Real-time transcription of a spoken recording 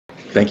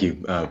Thank you,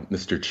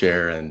 Mr.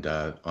 Chair and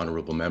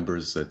honorable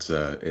members. It's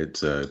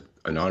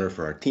an honor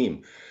for our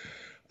team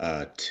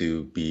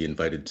to be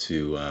invited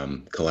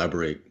to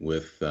collaborate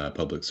with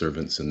public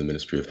servants in the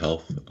Ministry of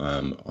Health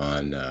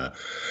on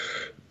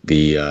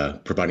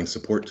the providing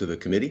support to the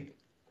committee.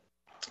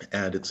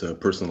 And it's a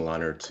personal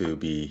honor to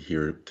be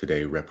here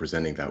today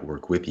representing that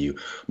work with you.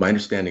 My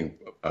understanding,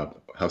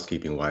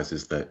 housekeeping-wise,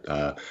 is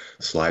that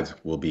slides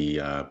will be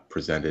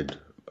presented,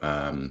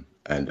 and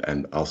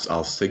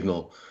I'll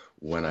signal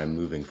when I'm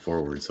moving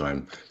forward, so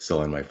I'm still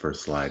on my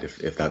first slide,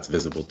 if that's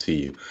visible to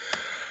you.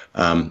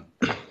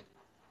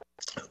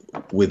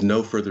 With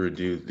no further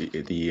ado, the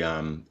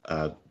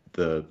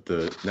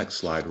next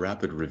slide,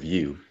 rapid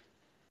review,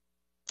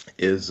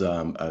 is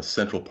a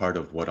central part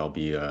of what I'll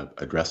be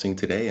addressing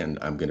today, and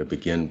I'm going to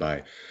begin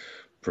by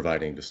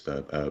providing just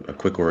a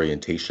quick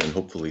orientation,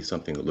 hopefully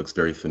something that looks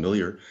very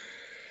familiar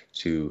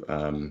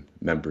to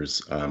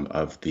members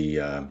of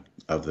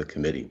the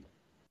committee.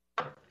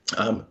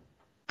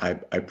 I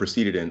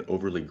proceeded in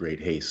overly great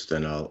haste,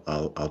 and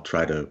I'll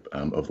try to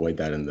avoid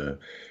that in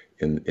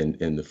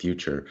the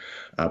future.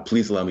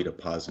 Please allow me to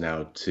pause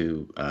now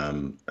to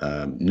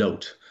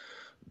note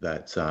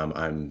that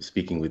I'm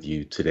speaking with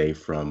you today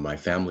from my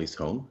family's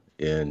home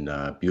in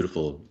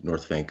beautiful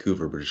North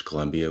Vancouver, British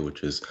Columbia,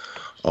 which is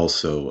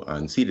also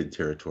unceded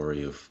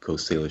territory of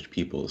Coast Salish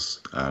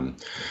peoples.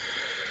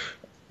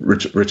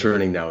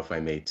 Returning now, if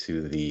I may,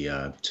 to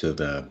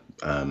the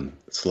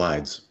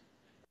slides.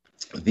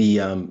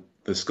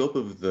 The scope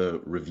of the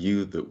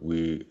review that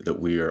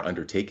we are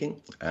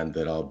undertaking, and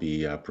that I'll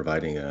be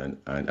providing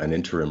an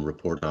interim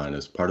report on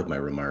as part of my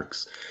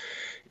remarks,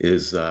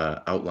 is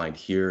outlined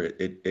here.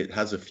 It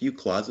has a few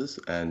clauses,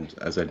 and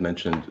as I'd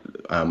mentioned,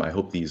 I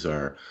hope these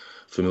are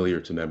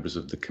familiar to members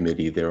of the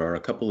committee. There are a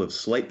couple of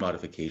slight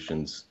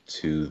modifications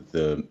to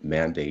the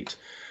mandate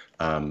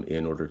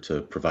in order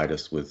to provide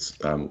us with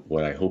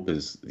what I hope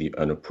is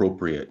an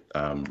appropriate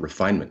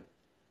refinement.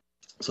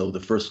 So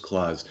the first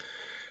clause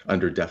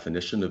under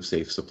definition of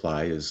safe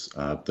supply is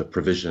the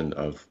provision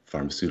of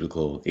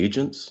pharmaceutical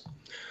agents.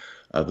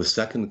 The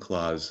second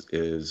clause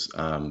is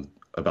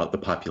about the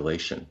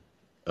population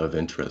of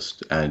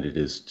interest, and it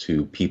is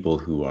to people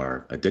who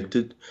are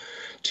addicted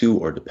to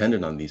or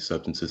dependent on these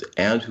substances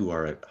and who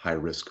are at high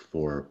risk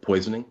for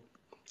poisoning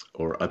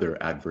or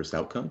other adverse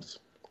outcomes.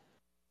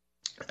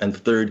 And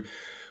third,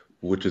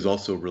 which is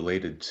also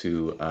related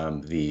to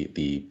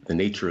the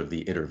nature of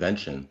the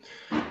intervention,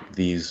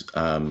 these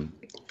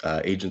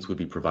agents would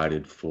be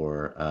provided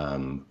for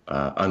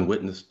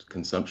unwitnessed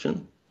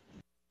consumption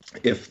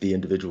if the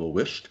individual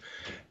wished,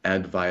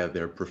 and via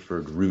their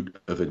preferred route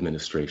of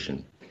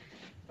administration.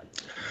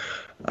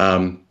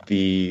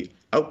 The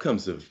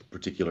outcomes of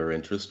particular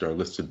interest are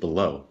listed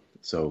below.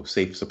 So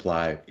safe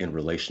supply in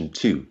relation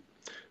to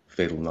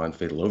fatal,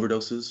 non-fatal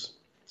overdoses,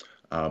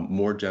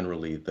 more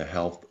generally the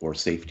health or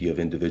safety of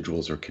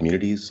individuals or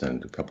communities,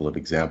 and a couple of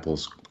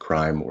examples,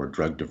 crime or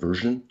drug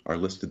diversion, are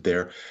listed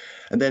there,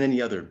 and then any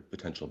other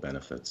potential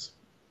benefits.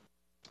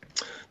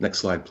 Next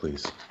slide,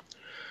 please.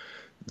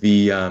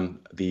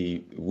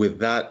 With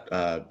that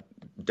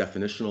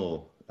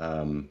definitional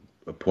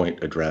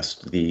point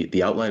addressed,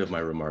 the outline of my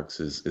remarks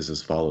is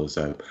as follows.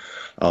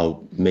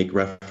 I'll make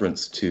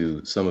reference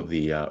to some of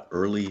the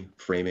early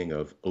framing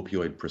of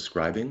opioid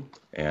prescribing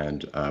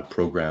and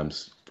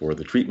programs for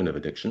the treatment of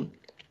addiction,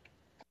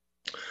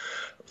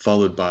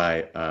 followed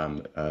by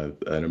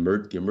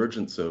the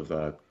emergence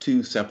of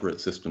two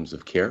separate systems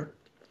of care.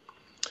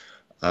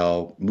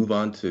 I'll move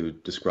on to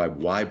describe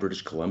why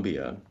British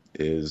Columbia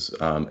is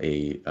an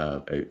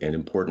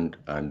important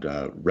and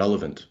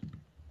relevant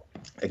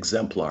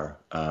exemplar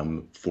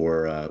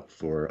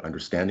for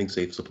understanding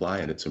safe supply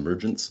and its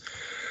emergence,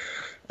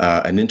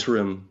 an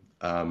interim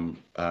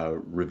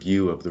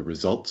review of the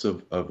results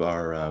of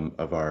our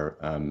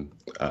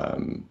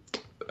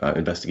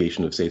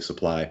investigation of safe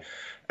supply,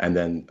 and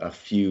then a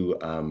few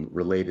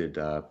related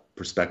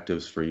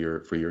perspectives for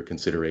your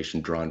consideration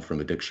drawn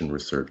from addiction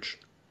research.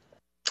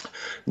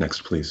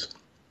 Next, please.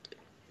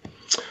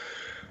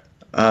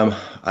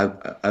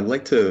 I'd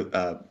like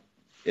to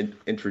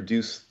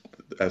introduce,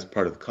 as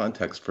part of the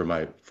context for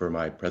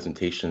my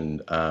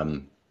presentation,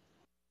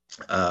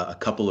 a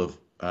couple of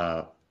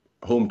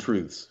home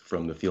truths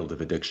from the field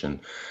of addiction.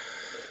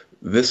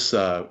 This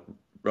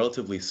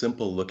relatively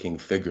simple-looking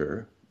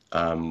figure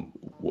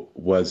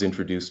was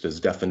introduced as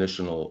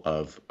definitional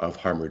of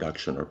harm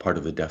reduction, or part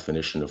of the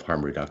definition of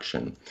harm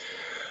reduction.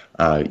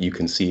 You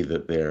can see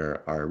that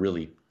there are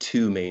really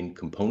two main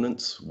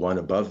components, one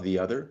above the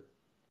other.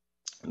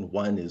 And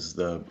one is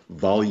the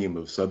volume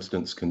of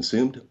substance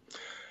consumed,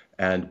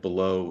 and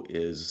below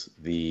is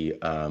the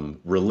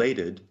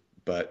related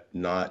but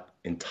not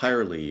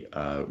entirely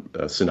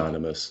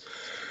synonymous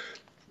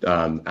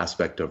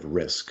aspect of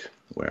risk,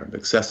 where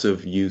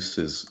excessive use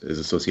is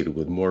associated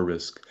with more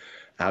risk,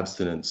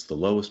 abstinence the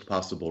lowest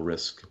possible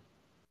risk.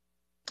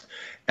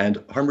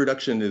 And harm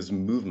reduction is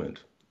movement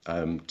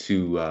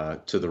to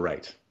the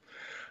right.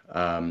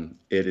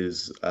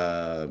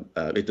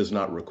 It does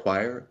not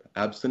require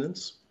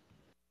abstinence.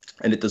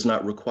 and it does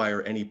not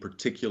require any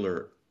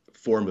particular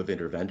form of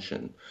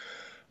intervention.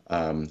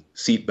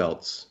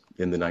 Seatbelts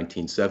in the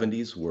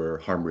 1970s were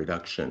harm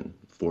reduction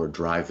for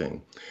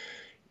driving.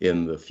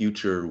 In the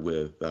future,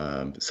 with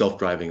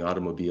self-driving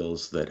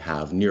automobiles that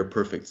have near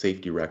perfect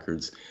safety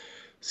records,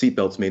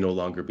 seatbelts may no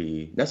longer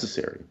be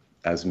necessary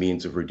as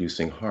means of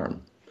reducing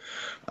harm.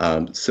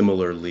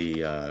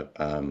 Similarly,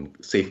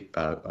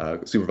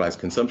 supervised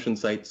consumption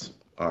sites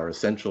are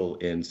essential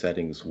in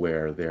settings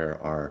where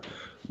there are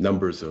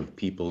numbers of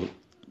people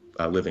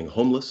living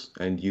homeless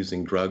and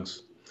using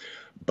drugs.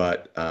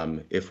 But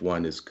if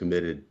one is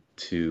committed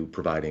to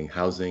providing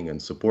housing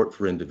and support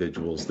for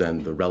individuals,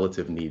 then the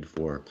relative need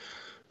for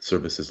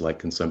services like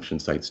consumption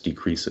sites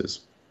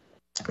decreases.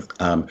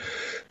 The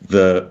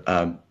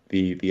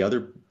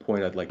other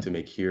point I'd like to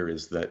make here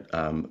is that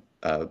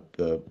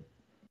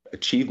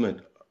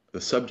the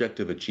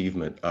subjective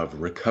achievement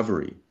of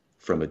recovery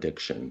from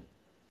addiction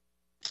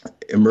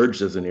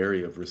emerged as an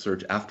area of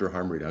research after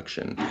harm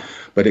reduction,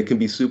 but it can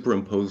be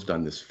superimposed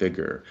on this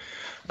figure.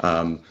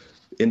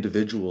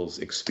 Individuals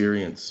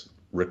experience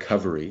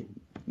recovery.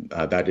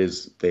 That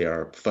is, they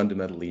are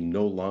fundamentally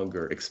no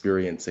longer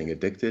experiencing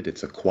addicted.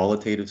 It's a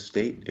qualitative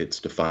state. It's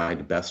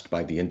defined best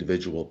by the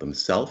individual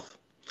themselves.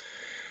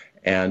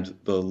 And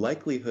the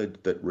likelihood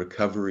that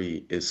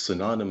recovery is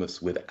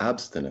synonymous with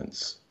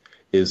abstinence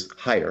is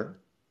higher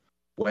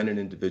when an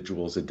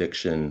individual's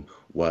addiction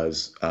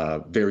was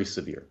very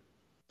severe.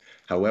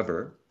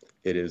 However,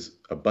 it is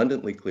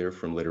abundantly clear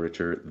from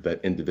literature that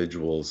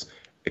individuals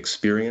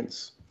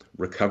experience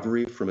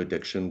recovery from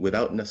addiction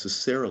without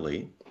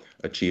necessarily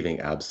achieving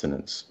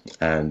abstinence.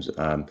 And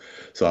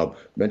so I'll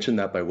mention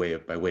that by way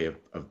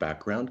of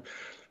background.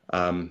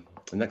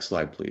 Next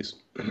slide, please.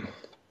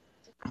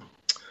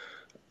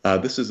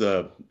 This is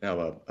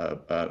now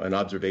an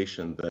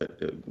observation that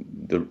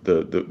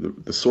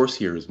the source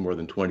here is more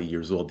than 20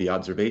 years old. The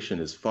observation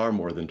is far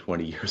more than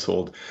 20 years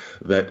old,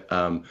 that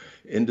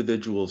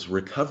individuals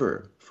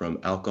recover from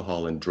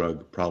alcohol and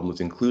drug problems,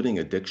 including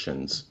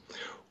addictions,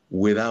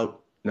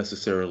 without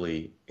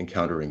necessarily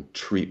encountering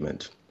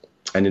treatment.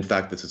 And in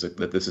fact, this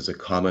is a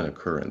common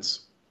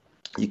occurrence.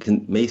 You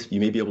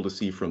may be able to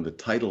see from the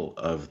title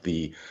of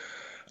the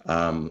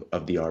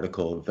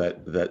article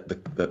that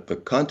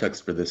the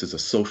context for this is a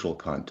social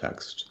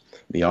context.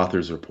 The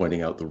authors are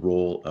pointing out the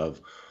role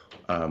of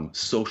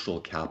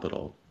social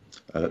capital.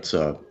 That's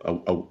a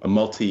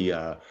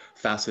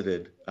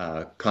multi-faceted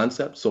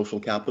concept, social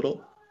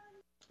capital.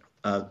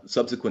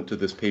 Subsequent to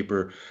this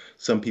paper,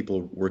 some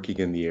people working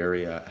in the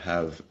area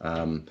have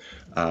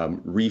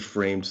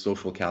reframed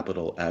social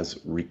capital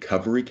as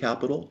recovery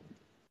capital,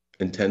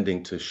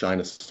 intending to shine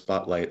a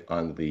spotlight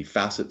on the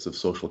facets of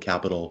social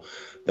capital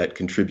that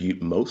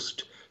contribute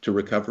most to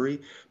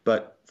recovery.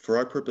 But for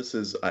our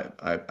purposes,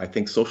 I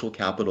think social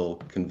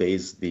capital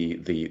conveys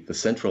the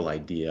central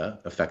idea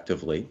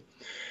effectively.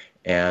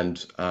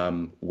 And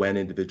when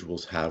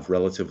individuals have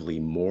relatively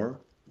more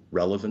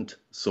relevant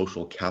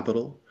social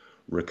capital,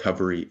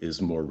 recovery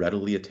is more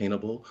readily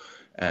attainable.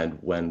 And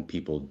when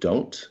people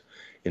don't,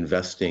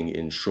 investing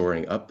in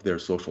shoring up their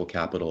social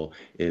capital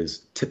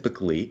is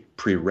typically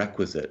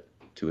prerequisite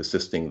to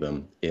assisting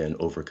them in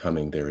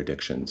overcoming their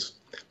addictions.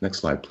 Next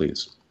slide,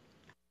 please.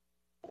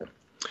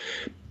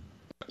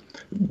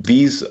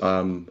 These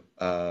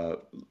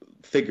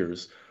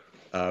figures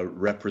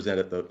represent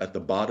at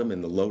the bottom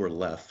in the lower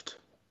left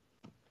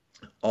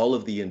all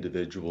of the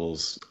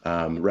individuals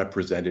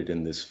represented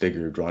in this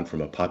figure, drawn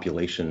from a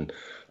population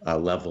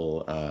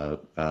level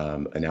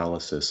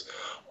analysis.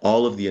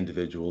 All of the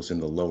individuals in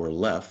the lower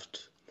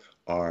left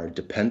are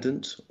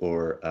dependent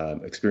or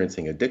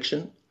experiencing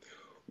addiction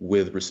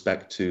with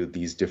respect to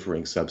these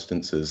differing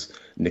substances: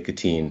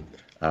 nicotine,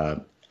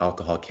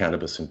 alcohol,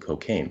 cannabis, and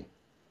cocaine.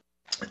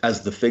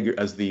 As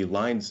the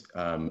lines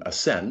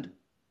ascend,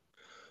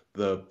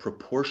 the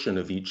proportion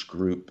of each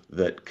group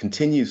that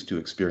continues to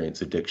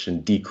experience addiction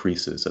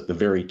decreases. At the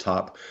very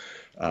top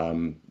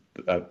of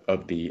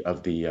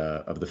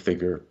the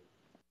figure,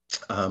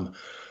 a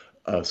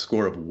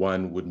score of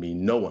 1 would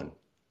mean no one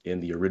in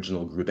the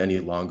original group any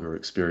longer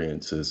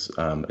experiences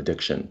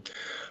addiction.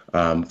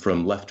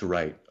 From left to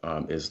right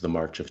is the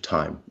march of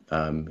time,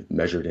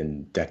 measured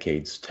in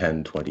decades,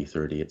 10, 20,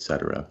 30,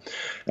 etc.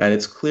 And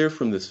it's clear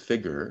from this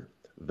figure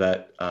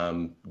that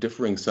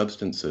differing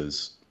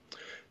substances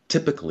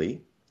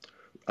typically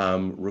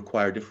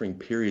require differing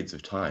periods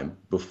of time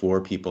before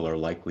people are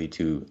likely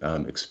to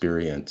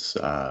experience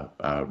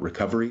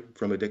recovery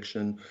from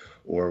addiction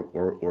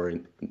or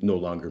no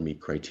longer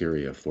meet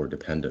criteria for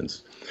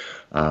dependence.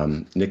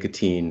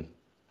 Nicotine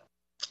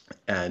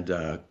and,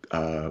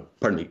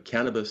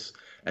 cannabis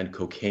and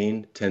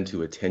cocaine tend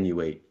to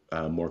attenuate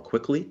more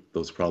quickly.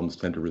 Those problems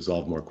tend to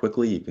resolve more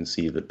quickly. You can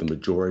see that the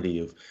majority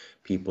of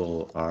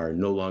people are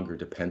no longer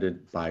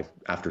dependent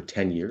after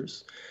 10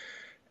 years,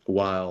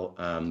 while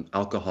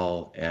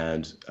alcohol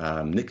and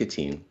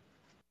nicotine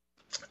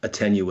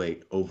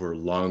attenuate over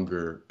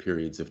longer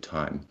periods of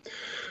time.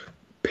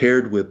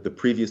 Paired with the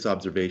previous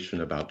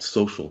observation about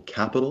social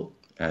capital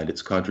and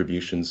its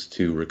contributions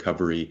to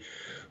recovery,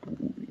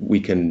 we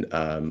can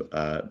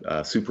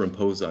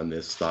superimpose on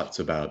this thoughts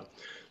about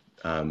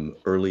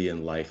early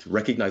in life,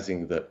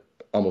 recognizing that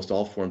almost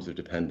all forms of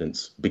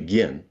dependence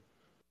begin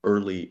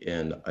early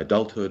in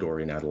adulthood or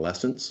in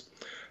adolescence.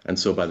 And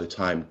so by the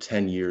time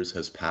 10 years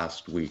has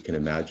passed, we can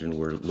imagine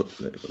we're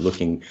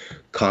looking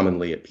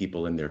commonly at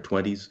people in their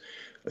 20s,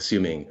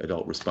 assuming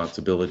adult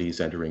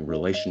responsibilities, entering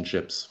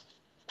relationships,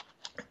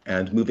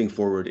 and moving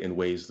forward in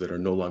ways that are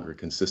no longer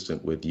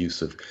consistent with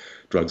use of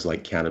drugs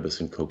like cannabis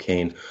and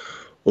cocaine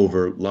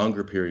over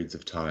longer periods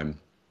of time.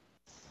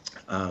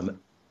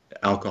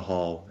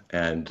 Alcohol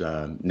and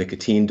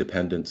nicotine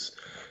dependence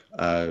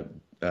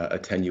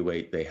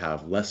attenuate. They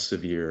have less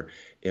severe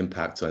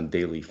impacts on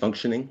daily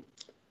functioning,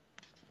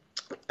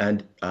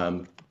 and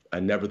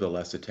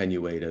nevertheless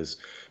attenuate as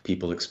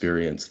people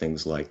experience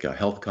things like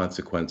health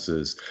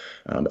consequences,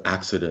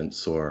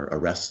 accidents or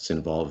arrests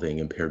involving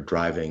impaired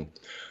driving,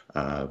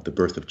 the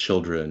birth of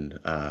children,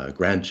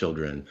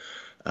 grandchildren,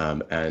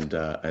 and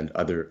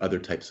other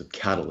types of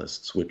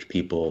catalysts, which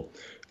people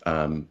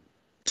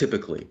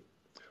typically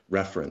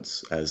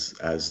reference as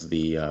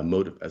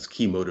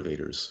key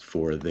motivators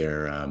for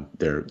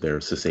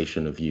their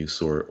cessation of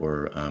use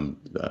or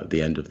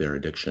the end of their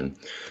addiction.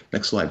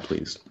 Next slide,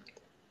 please.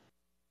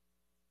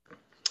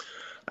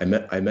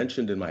 I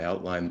mentioned in my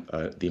outline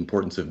the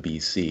importance of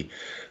BC.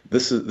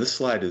 This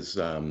slide is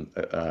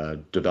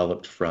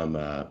developed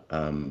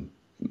from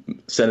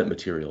Senate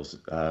materials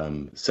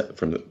from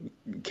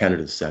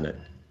Canada's Senate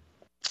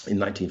in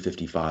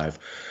 1955,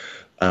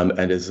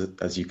 and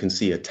as you can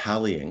see, a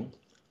tallying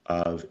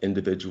of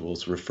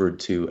individuals referred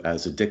to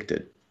as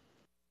addicted.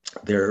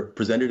 They're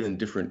presented in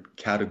different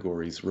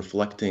categories,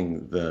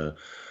 reflecting the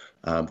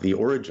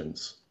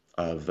origins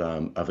of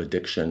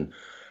addiction,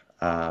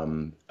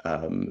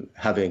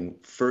 having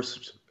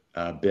first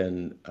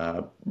been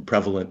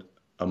prevalent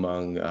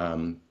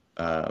among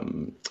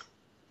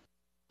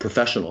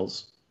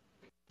professionals,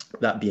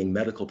 that being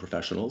medical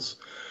professionals,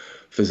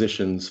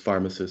 physicians,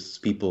 pharmacists,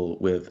 people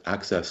with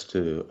access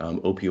to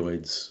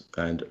opioids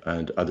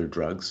and other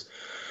drugs.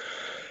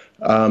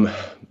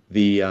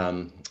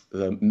 The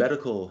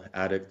medical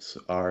addicts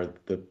are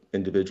the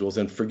individuals,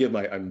 and forgive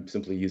I'm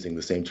simply using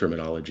the same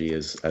terminology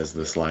as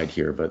the slide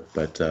here,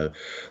 but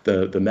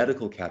the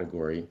medical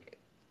category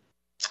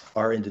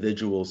are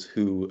individuals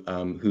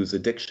whose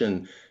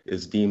addiction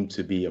is deemed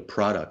to be a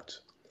product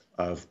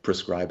of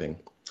prescribing.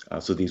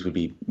 So these would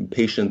be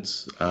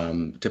patients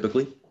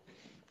typically,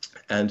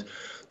 and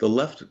the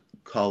left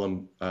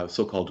column,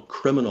 so-called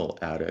criminal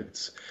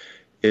addicts,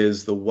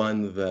 is the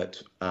one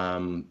that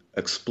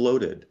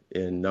exploded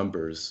in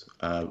numbers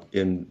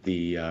in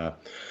the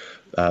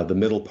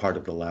middle part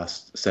of the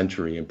last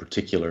century, in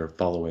particular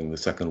following the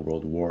Second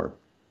World War.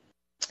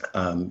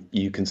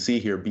 You can see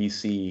here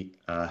BC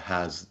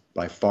has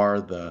by far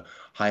the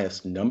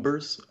highest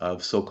numbers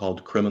of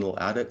so-called criminal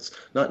addicts,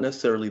 not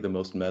necessarily the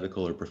most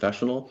medical or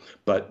professional,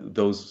 but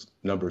those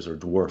numbers are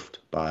dwarfed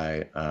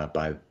by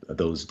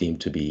those deemed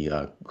to be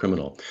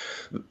criminal.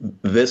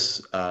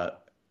 This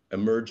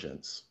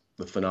emergence,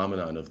 the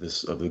phenomenon of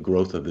the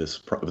growth of this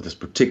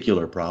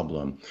particular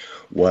problem,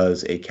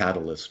 was a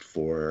catalyst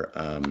for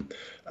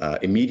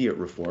immediate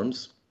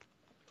reforms,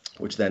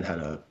 which then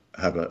are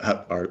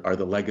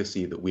the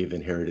legacy that we've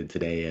inherited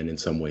today, and in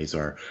some ways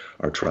are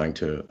trying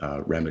to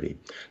remedy.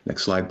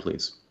 Next slide,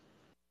 please.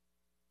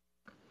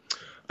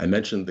 I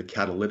mentioned the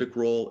catalytic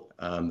role.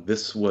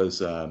 This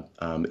was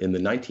in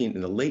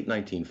the late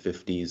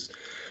 1950s.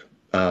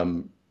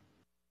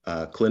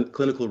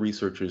 Clinical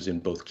researchers in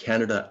both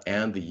Canada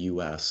and the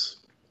U.S.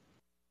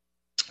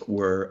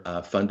 were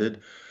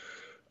funded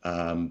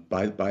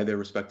by their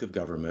respective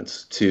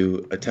governments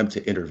to attempt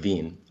to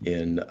intervene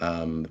in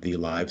the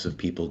lives of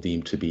people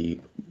deemed to be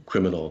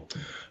criminal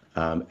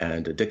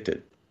and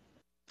addicted.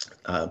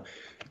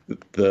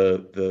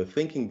 The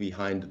thinking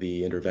behind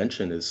the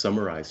intervention is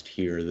summarized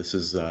here. This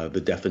is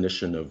the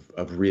definition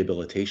of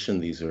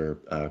rehabilitation. These are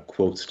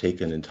quotes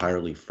taken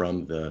entirely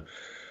from the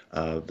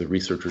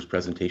researchers'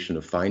 presentation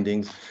of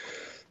findings.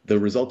 The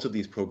results of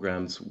these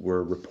programs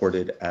were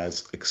reported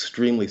as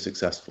extremely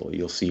successful.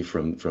 You'll see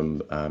from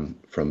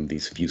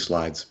these few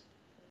slides.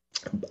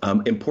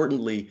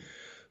 Importantly,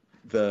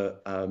 the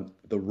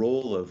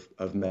role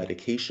of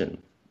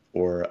medication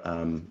or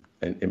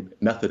and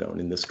methadone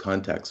in this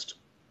context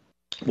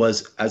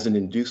was as an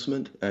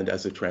inducement and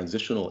as a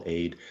transitional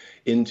aid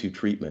into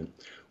treatment,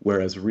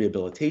 whereas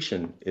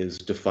rehabilitation is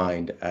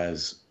defined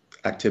as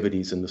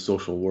activities in the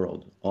social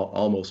world,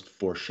 almost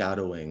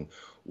foreshadowing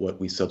what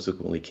we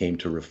subsequently came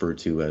to refer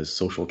to as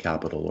social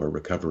capital or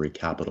recovery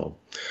capital.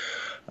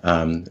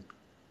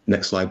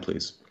 Next slide,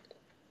 please.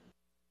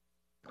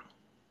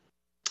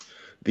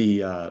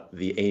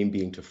 The aim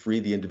being to free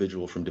the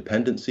individual from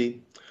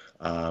dependency,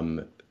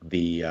 but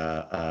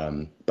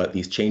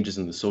these changes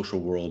in the social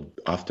world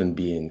often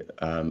being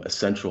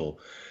essential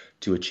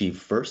to achieve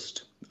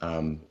first.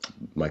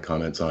 My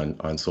comments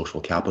on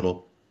social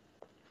capital.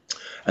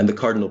 And the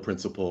cardinal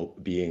principle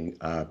being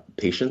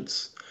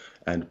patience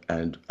and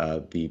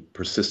the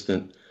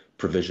persistent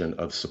provision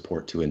of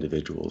support to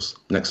individuals.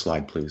 Next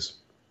slide, please.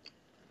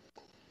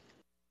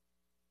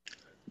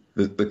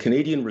 The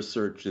Canadian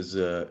research is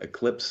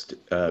eclipsed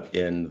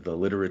in the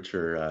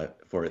literature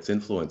for its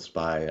influence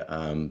by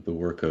the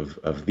work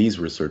of these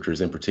researchers,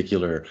 in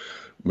particular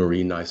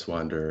Marie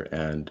Neiswander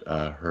and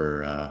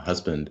her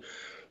husband,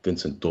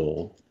 Vincent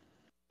Dole.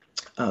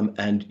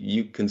 And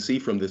you can see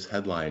from this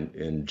headline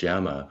in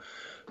JAMA,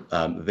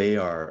 they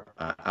are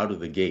out of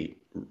the gate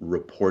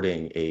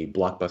reporting a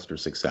blockbuster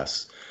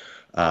success.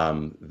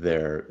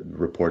 They're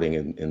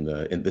reporting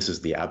this is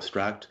the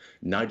abstract,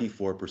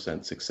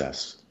 94%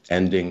 success,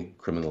 ending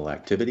criminal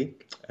activity.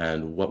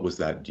 And what was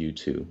that due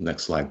to?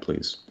 Next slide,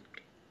 please.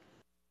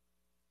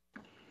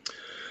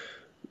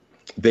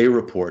 They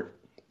report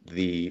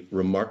the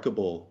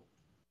remarkable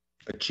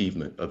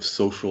achievement of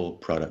social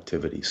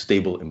productivity,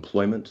 stable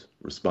employment,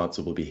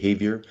 responsible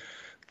behavior.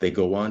 They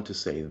go on to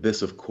say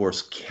this, of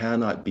course,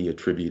 cannot be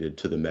attributed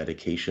to the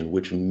medication,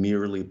 which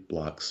merely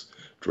blocks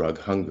drug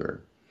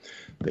hunger.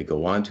 They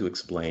go on to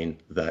explain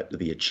that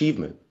the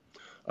achievement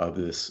of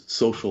this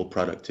social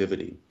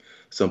productivity,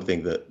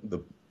 something that the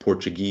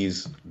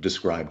Portuguese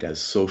described as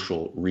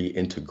social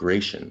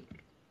reintegration,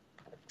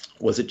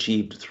 was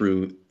achieved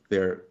through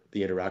the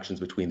interactions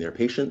between their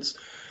patients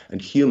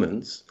and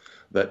humans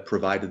that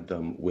provided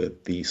them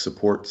with the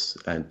supports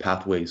and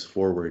pathways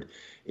forward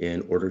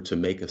in order to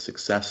make a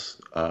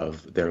success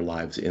of their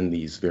lives in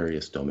these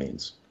various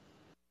domains.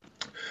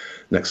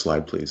 Next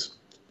slide, please.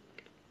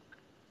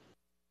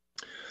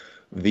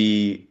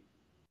 The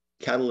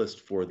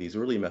catalyst for these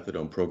early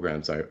methadone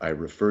programs I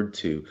referred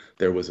to,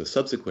 there was a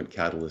subsequent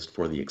catalyst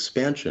for the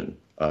expansion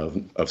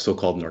of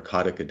so-called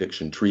narcotic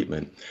addiction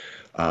treatment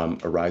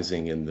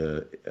arising in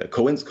the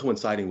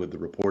coinciding with the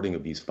reporting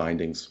of these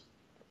findings.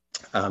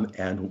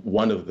 And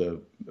one of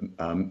the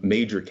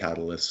major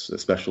catalysts,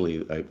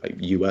 especially a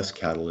US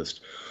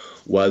catalyst,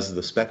 was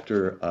the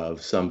specter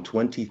of some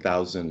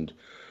 20,000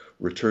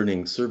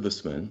 returning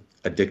servicemen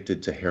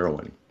addicted to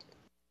heroin.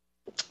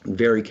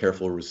 Very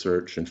careful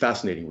research and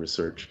fascinating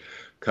research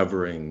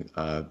covering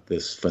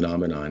this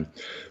phenomenon.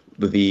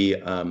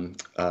 The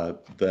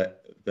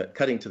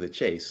cutting to the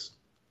chase,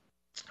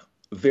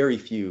 very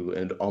few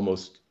and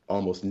almost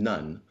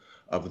none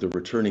of the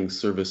returning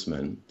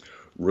servicemen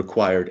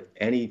required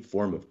any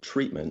form of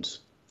treatment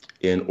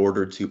in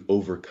order to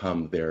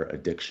overcome their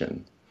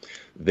addiction.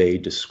 They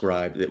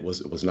described it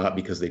was not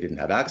because they didn't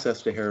have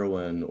access to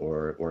heroin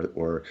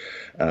or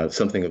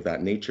something of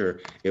that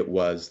nature. It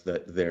was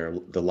that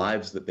the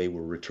lives that they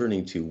were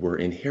returning to were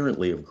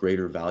inherently of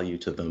greater value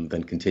to them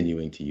than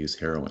continuing to use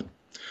heroin.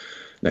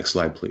 Next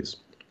slide, please.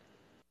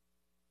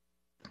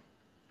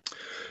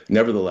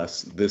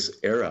 Nevertheless, this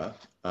era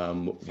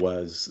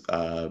was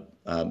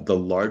the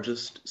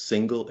largest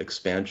single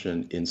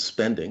expansion in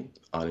spending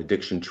on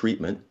addiction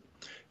treatment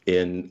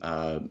in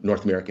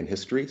North American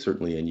history,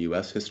 certainly in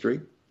US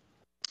history,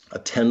 a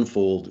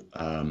tenfold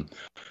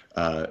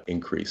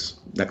increase.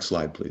 Next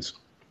slide, please.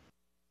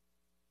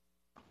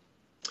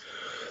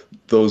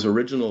 Those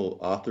original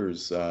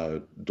authors,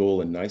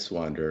 Dole and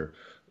Neiswander,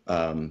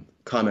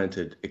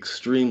 commented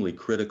extremely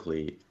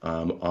critically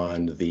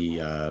on the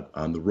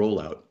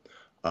rollout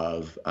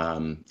of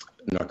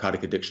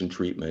narcotic addiction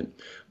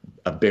treatment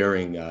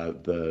bearing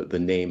the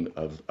name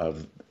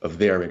of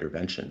their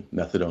intervention,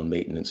 methadone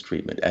maintenance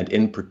treatment. And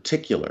in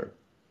particular,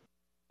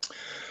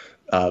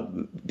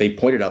 they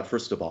pointed out,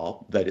 first of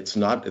all, that it's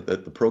not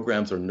that the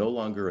programs are no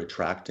longer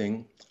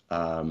attracting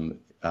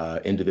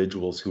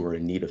individuals who are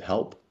in need of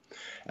help.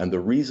 And the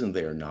reason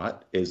they are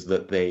not is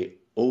that they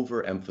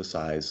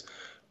overemphasize,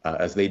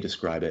 as they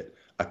describe it,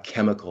 a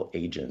chemical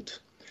agent,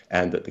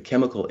 and that the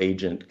chemical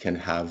agent can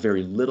have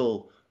very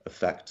little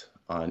effect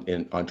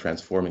on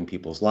transforming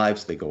people's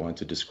lives. They go on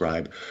to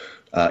describe,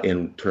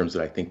 in terms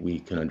that I think we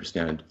can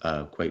understand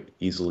quite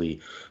easily,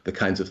 the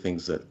kinds of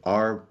things that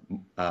are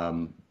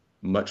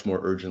much more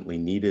urgently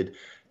needed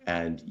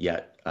and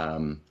yet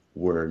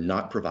were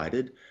not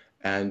provided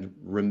and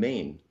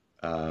remain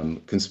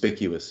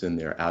conspicuous in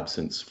their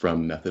absence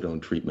from methadone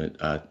treatment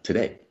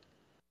today.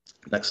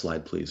 Next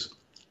slide, please.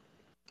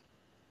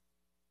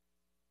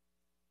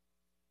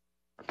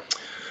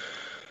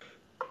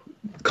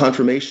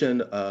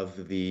 Confirmation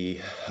of the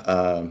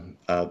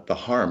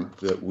harm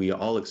that we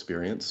all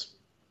experience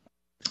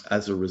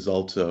as a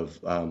result of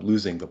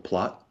losing the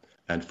plot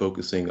and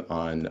focusing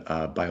on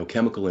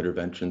biochemical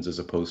interventions as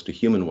opposed to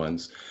human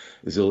ones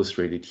is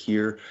illustrated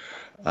here.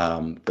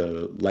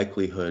 The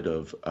likelihood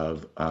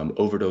of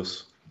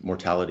overdose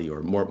mortality,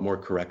 or more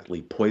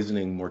correctly,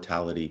 poisoning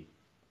mortality,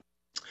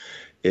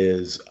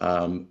 is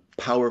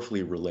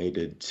powerfully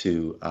related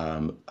to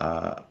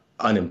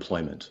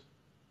unemployment.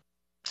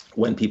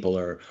 When people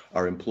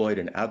are employed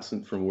and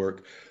absent from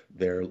work,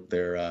 their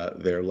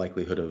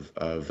likelihood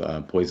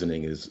of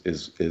poisoning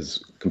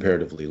is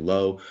comparatively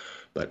low,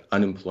 but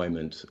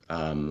unemployment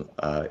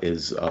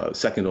is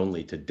second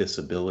only to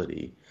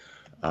disability,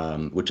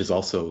 which is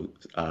also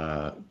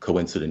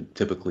coincident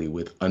typically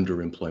with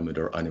underemployment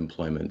or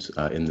unemployment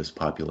in this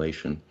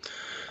population.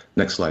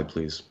 Next slide,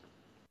 please.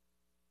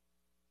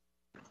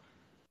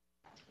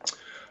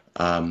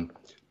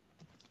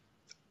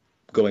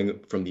 Going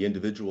from the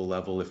individual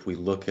level, if we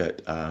look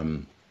at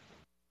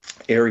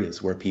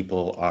areas where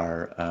people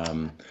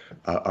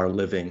are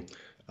living,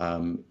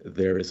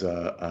 there is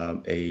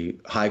a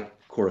high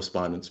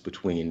correspondence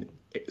between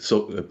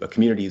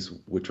communities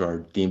which are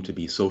deemed to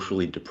be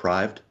socially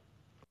deprived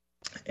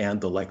and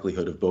the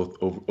likelihood of both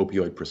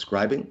opioid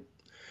prescribing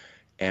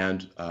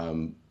and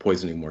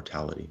poisoning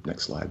mortality.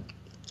 Next slide,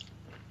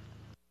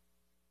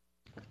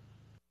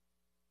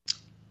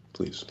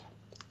 please.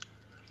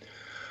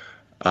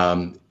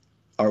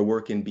 Our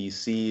work in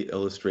BC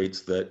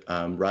illustrates that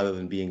rather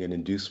than being an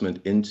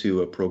inducement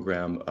into a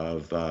program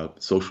of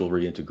social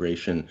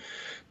reintegration,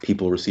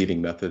 people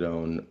receiving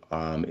methadone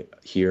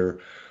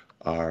here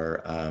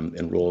are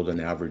enrolled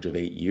an average of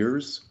 8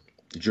 years,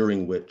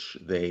 during which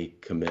they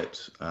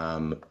commit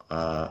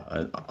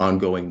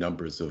ongoing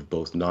numbers of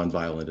both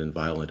nonviolent and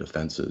violent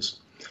offenses,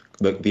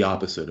 the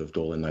opposite of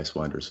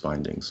Dolan-Neiswander's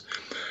findings.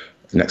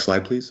 Next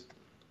slide, please.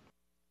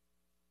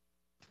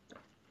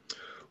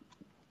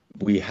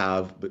 We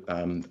have,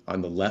 on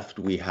the left,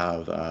 we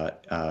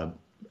have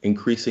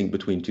increasing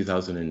between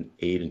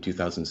 2008 and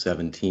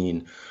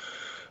 2017,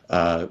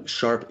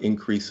 sharp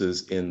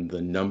increases in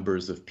the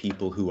numbers of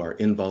people who are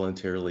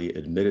involuntarily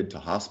admitted to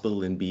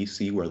hospital in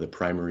BC, where the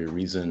primary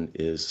reason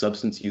is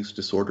substance use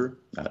disorder,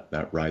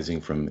 that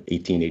rising from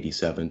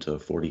 1887 to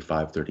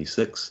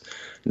 4536.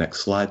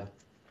 Next slide.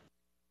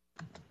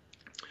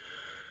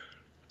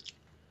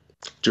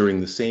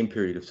 During the same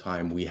period of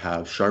time, we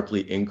have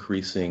sharply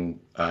increasing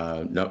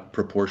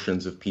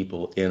proportions of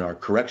people in our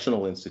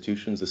correctional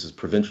institutions. This is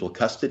provincial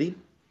custody.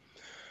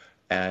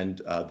 And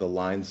the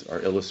lines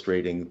are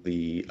illustrating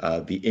the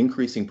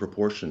increasing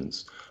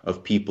proportions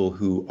of people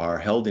who are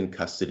held in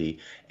custody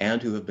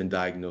and who have been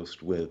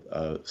diagnosed with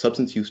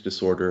substance use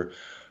disorder,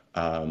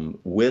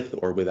 with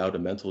or without a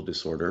mental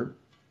disorder,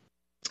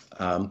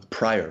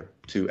 prior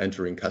to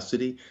entering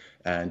custody.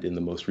 And in the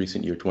most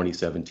recent year,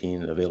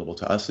 2017, available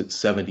to us, it's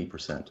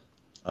 70%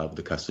 of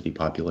the custody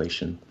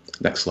population.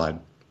 Next slide.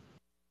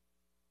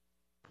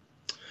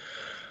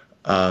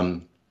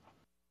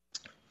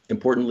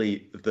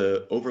 Importantly,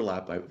 the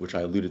overlap, which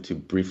I alluded to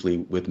briefly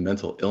with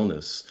mental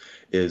illness,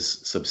 is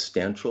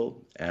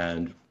substantial,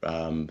 and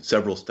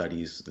several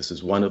studies, this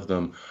is one of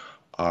them,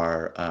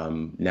 are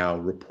now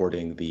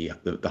reporting the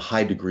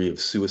high degree of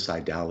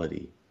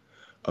suicidality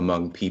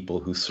among people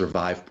who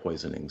survive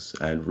poisonings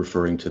and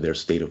referring to their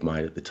state of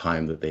mind at the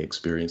time that they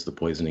experience the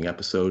poisoning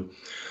episode.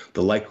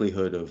 The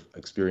likelihood of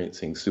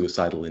experiencing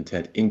suicidal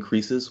intent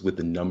increases with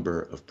the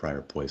number of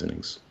prior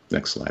poisonings.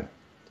 Next slide.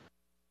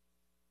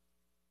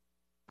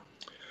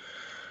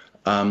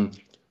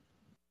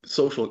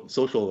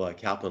 Social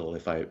capital,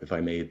 if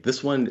I may.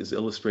 This one is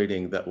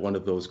illustrating that one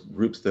of those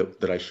groups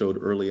that I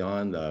showed early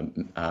on,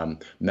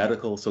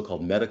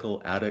 so-called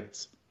medical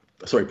addicts,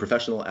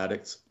 professional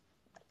addicts,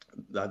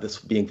 this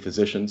being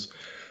physicians,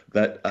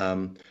 that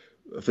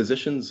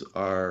physicians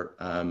are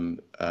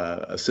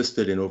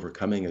assisted in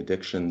overcoming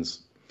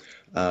addictions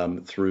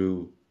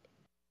through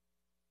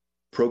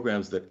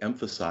programs that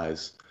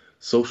emphasize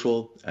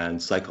social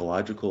and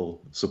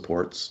psychological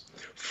supports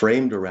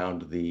framed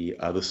around the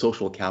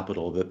social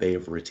capital that they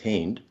have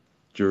retained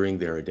during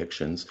their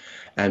addictions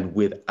and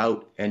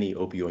without any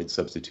opioid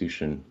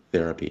substitution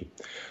therapy.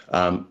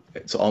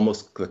 It's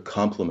almost the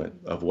complement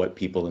of what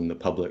people in the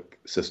public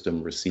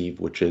system receive,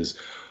 which is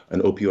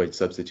an opioid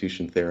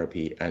substitution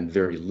therapy and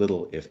very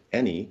little, if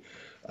any,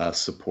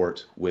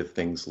 support with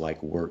things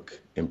like work,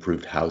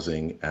 improved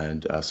housing,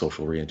 and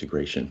social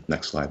reintegration.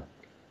 Next slide.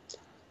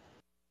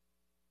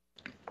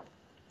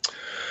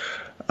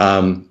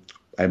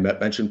 I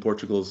mentioned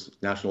Portugal's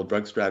national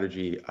drug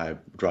strategy. I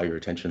draw your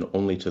attention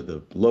only to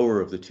the lower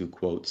of the two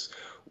quotes,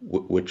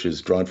 which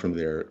is drawn from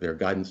their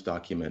guidance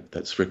document,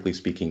 that strictly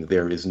speaking,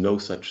 there is no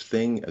such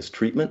thing as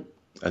treatment,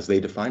 as they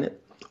define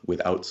it,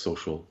 without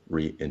social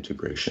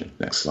reintegration.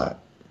 Next slide.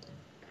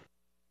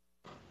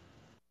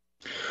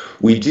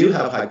 We do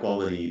have high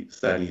quality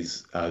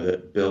studies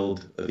that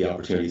build the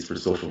opportunities for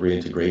social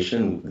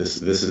reintegration.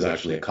 This is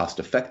actually a cost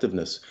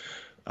effectiveness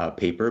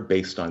paper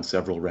based on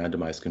several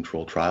randomized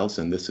controlled trials,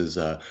 and this is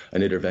an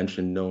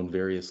intervention known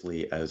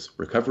variously as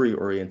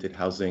recovery-oriented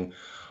housing,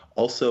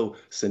 also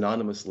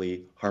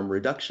synonymously harm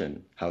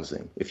reduction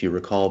housing. If you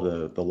recall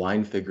the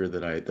line figure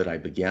that I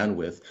began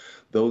with,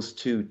 those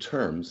two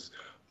terms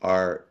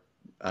are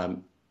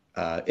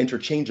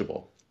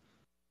interchangeable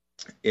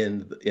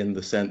in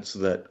the sense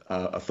that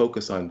a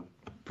focus on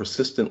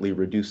persistently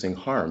reducing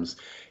harms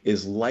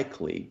is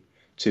likely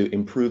to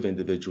improve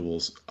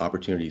individuals'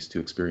 opportunities to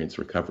experience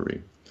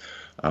recovery.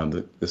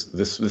 This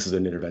is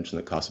an intervention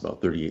that costs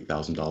about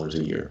 $38,000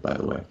 a year, by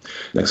the way.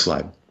 Next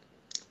slide.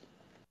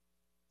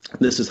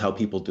 This is how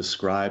people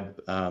describe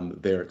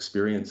their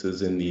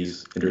experiences in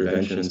these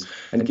interventions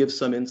and give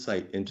some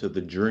insight into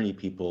the journey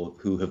people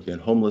who have been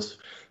homeless.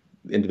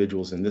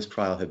 Individuals in this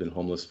trial have been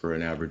homeless for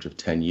an average of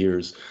 10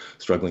 years,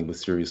 struggling with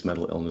serious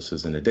mental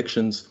illnesses and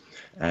addictions.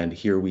 And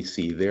here we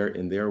see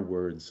in their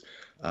words,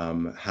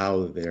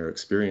 how their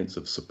experience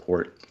of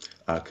support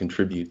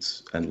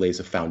contributes and lays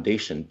a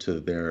foundation to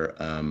their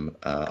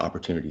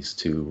opportunities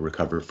to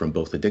recover from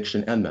both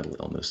addiction and mental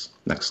illness.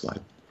 Next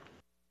slide.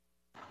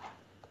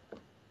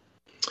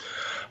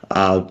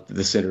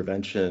 This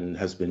intervention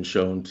has been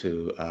shown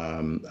to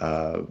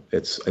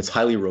it's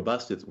highly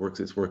robust. It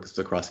works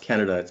across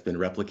Canada. It's been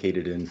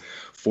replicated in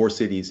 4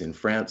 cities in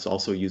France,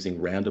 also using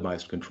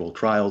randomized controlled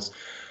trials.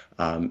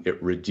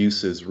 It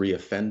reduces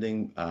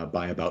reoffending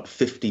by about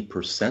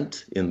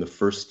 50% in the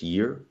first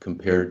year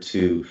compared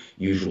to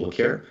usual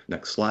care.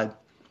 Next slide.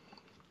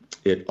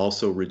 It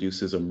also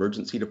reduces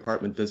emergency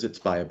department visits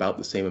by about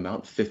the same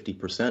amount,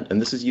 50%.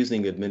 And this is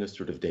using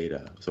administrative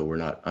data. So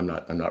I'm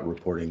not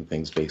reporting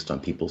things based on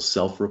people's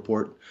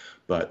self-report,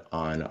 but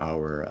on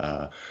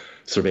our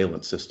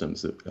surveillance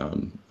systems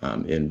in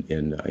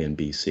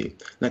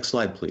BC. Next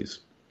slide, please.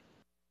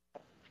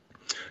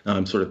 Now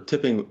I'm sort of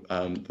tipping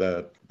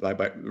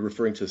by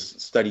referring to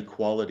study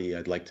quality.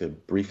 I'd like to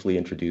briefly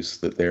introduce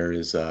that there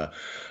is an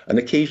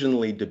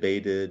occasionally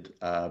debated,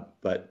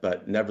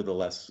 but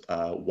nevertheless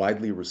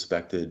widely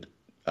respected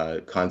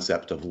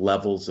concept of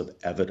levels of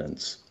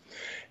evidence.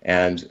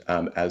 And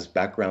as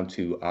background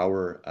to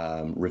our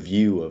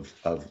review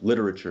of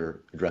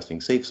literature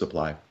addressing safe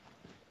supply,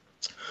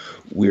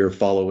 we're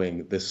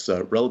following this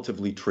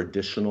relatively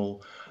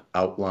traditional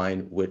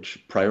outline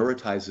which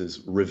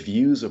prioritizes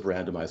reviews of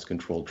randomized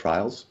controlled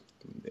trials,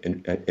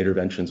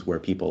 interventions where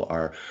people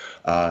are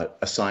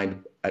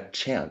assigned a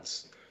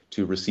chance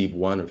to receive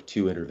 1 of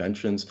 2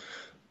 interventions.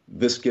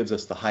 This gives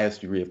us the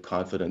highest degree of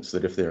confidence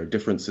that if there are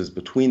differences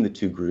between the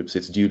 2 groups,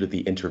 it's due to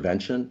the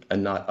intervention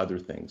and not other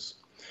things.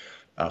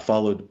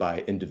 Followed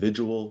by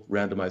individual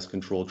randomized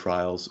controlled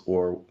trials,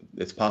 or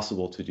it's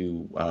possible to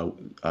do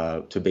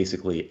to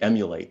basically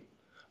emulate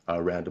a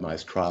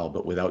randomized trial,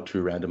 but without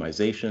true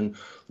randomization.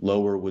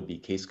 Lower would be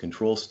case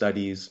control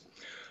studies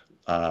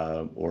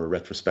or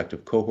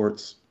retrospective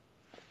cohorts,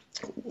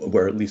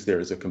 where at least there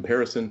is a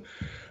comparison,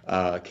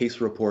 case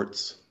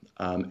reports,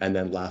 and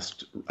then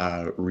last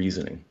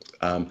reasoning.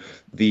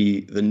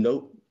 The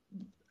note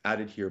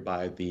added here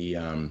by the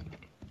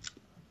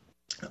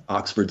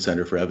Oxford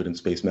Center for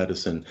Evidence-Based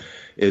Medicine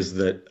is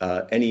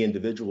that any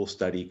individual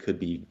study could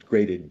be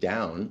graded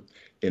down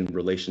in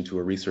relation to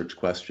a research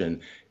question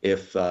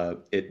if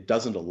it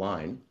doesn't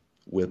align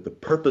with the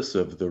purpose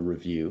of the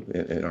review,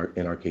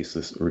 in our case,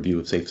 this review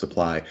of safe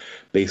supply,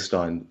 based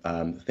on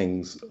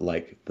things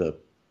like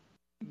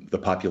the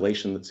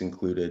population that's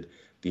included,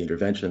 the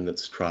intervention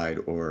that's tried,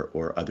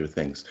 or other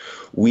things.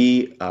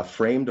 We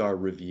framed our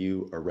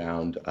review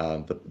around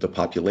the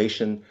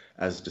population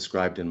as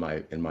described in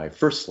my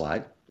first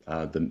slide,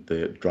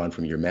 drawn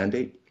from your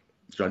mandate,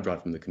 drawn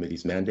from the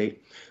committee's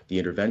mandate, the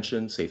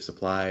intervention, safe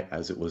supply,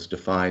 as it was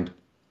defined.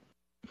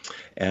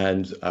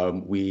 And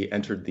we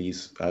entered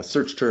these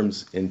search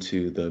terms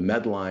into the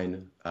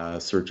Medline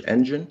search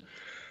engine.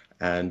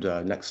 And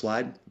next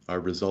slide, our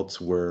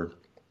results were,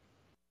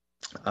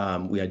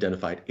 we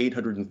identified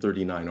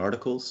 839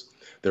 articles.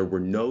 There were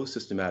no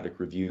systematic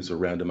reviews or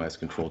randomized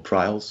controlled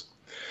trials.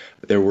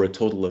 There were a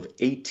total of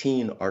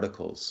 18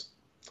 articles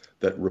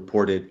that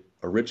reported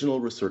original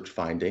research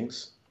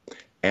findings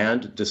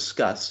and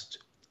discussed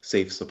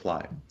safe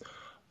supply.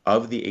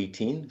 Of the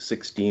 18,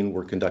 16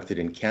 were conducted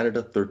in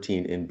Canada,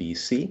 13 in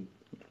BC.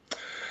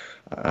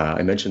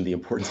 I mentioned the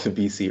importance of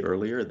BC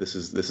earlier. This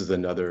is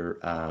another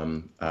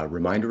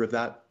reminder of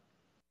that.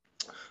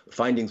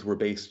 Findings were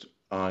based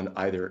on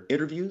either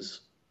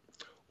interviews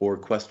or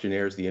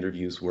questionnaires. The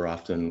interviews were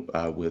often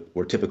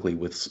were typically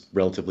with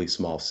relatively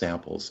small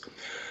samples.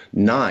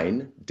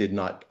 9 did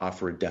not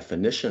offer a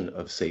definition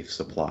of safe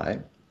supply,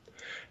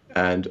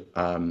 and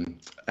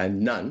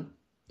none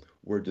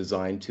were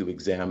designed to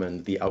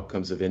examine the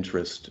outcomes of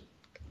interest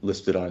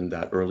listed on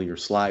that earlier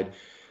slide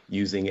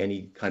using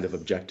any kind of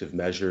objective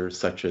measure,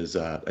 such as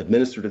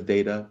administrative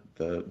data,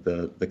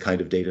 the kind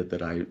of data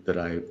that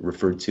I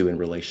referred to in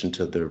relation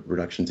to the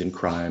reductions in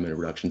crime and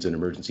reductions in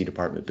emergency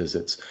department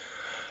visits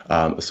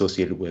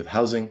associated with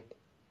housing,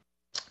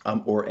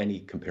 or any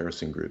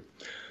comparison group.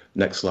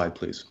 Next slide,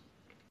 please.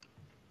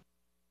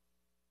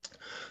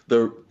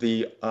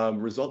 The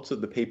results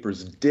of the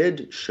papers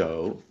did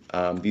show,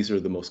 these are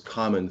the most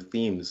common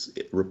themes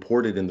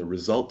reported in the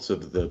results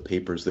of the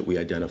papers that we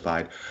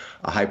identified,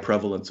 a high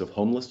prevalence of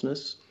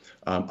homelessness,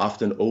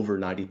 often over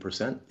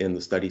 90% in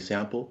the study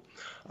sample,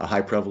 a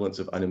high prevalence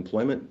of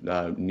unemployment,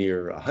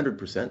 near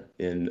 100%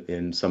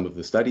 in some of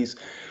the studies,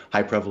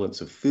 high prevalence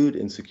of food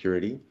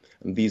insecurity.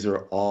 And these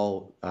are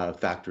all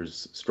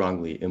factors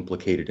strongly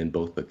implicated in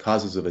both the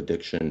causes of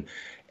addiction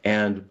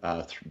and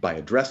by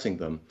addressing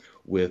them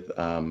with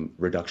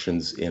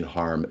reductions in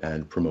harm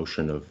and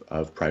promotion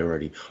of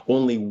priority.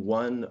 Only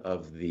one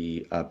of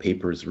the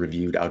papers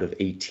reviewed out of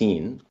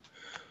 18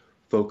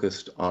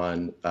 focused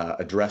on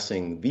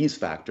addressing these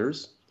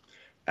factors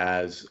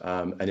as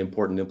an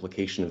important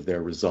implication of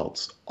their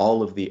results.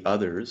 All of the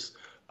others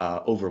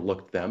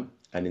overlooked them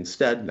and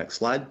instead, next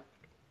slide,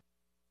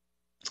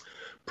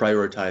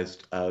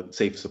 prioritized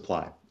safe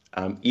supply,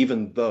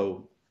 even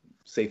though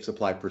safe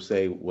supply per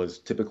se was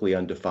typically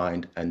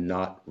undefined and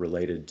not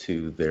related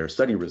to their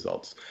study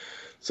results.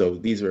 So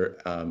these are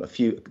a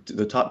few,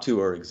 the top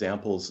 2 are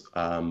examples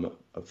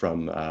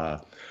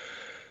from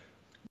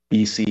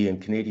BC and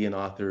Canadian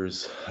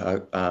authors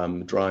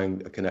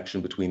drawing a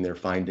connection between their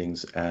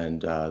findings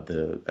and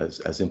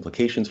as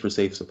implications for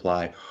safe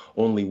supply.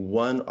 Only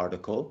one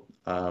article,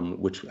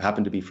 which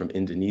happened to be from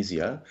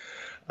Indonesia,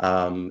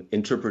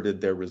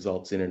 interpreted their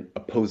results in an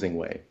opposing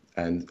way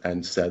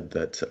and said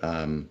that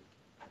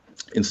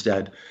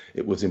instead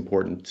it was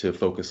important to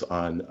focus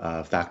on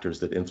factors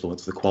that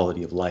influence the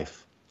quality of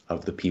life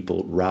of the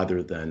people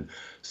rather than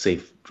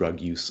safe drug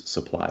use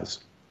supplies.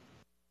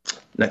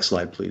 Next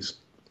slide, please.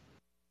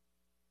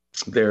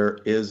 There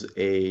is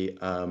a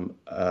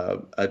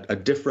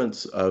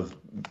difference of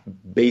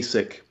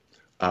basic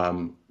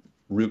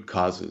root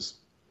causes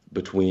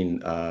between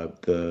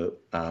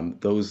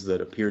those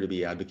that appear to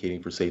be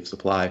advocating for safe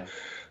supply.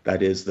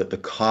 That is, that the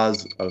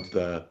cause of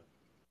the...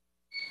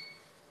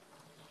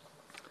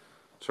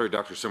 Sorry,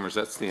 Dr. Somers,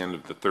 that's the end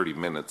of the 30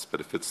 minutes,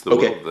 but if it's the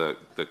will of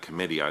the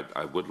committee,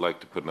 I would like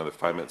to put another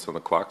 5 minutes on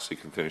the clock so you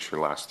can finish your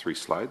last 3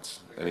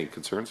 slides. Any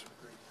concerns?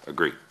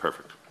 Agreed.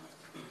 Perfect.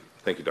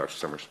 Thank you, Dr.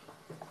 Somers.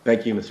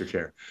 Thank you, Mr.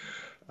 Chair.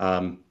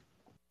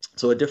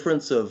 So a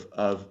difference of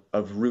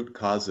root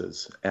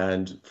causes,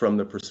 and from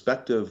the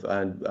perspective,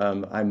 and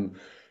I'm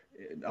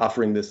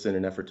offering this in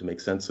an effort to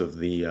make sense of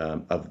the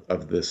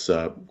of this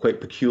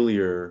quite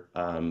peculiar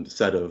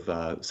set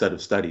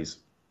of studies.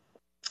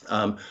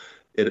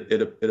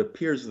 It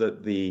appears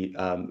that the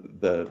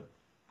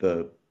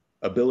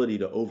ability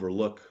to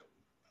overlook,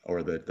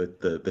 or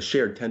the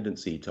shared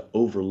tendency to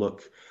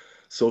overlook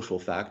social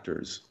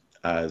factors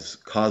as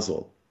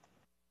causal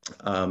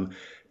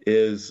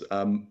is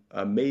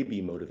may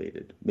be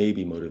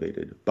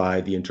motivated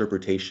by the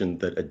interpretation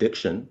that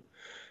addiction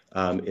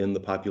in the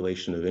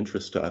population of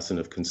interest to us and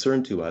of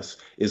concern to us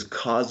is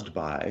caused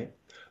by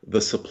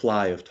the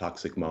supply of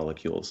toxic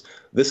molecules.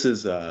 This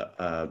is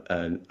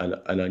an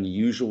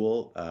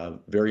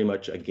unusual, very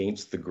much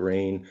against the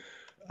grain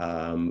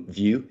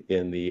view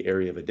in the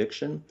area of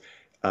addiction,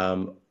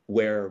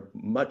 where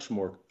much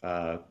more,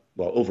 well,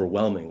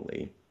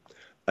 overwhelmingly,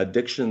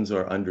 addictions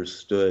are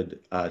understood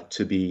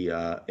to be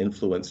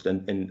influenced,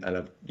 and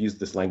I've used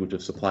this language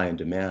of supply and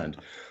demand,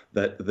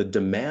 that the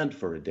demand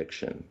for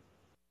addiction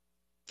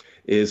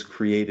is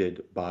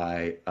created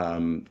by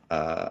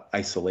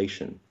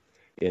isolation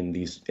in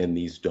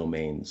these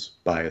domains,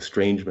 by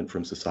estrangement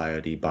from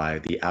society, by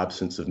the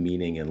absence of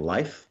meaning in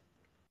life.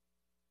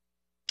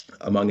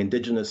 Among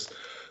Indigenous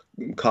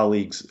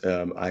colleagues,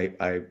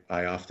 I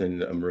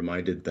often am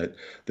reminded that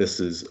this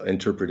is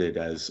interpreted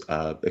as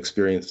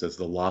experienced as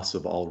the loss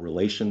of all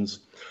relations,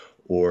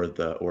 or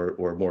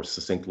more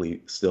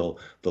succinctly still,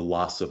 the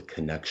loss of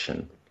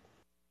connection.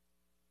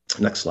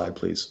 Next slide,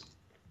 please.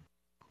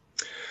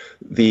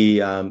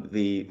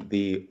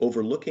 The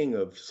overlooking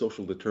of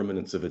social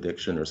determinants of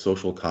addiction or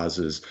social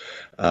causes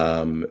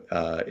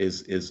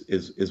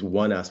is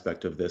one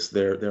aspect of this.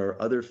 There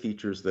are other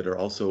features that are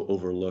also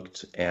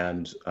overlooked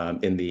and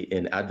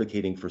in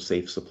advocating for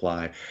safe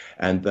supply,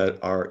 and that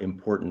are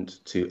important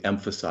to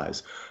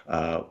emphasize.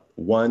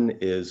 One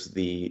is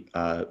the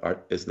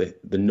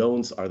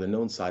known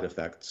side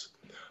effects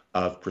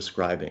of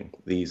prescribing.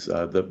 These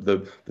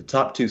the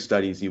top 2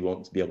 studies, you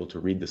won't be able to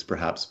read this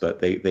perhaps,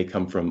 but they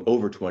come from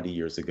over 20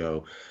 years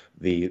ago.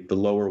 The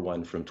lower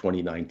one from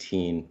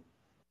 2019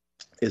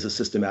 is a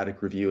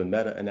systematic review and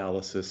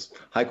meta-analysis,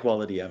 high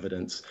quality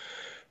evidence,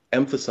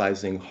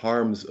 emphasizing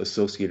harms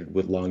associated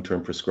with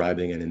long-term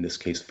prescribing, and in this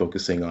case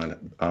focusing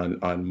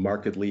on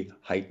markedly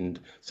heightened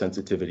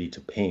sensitivity to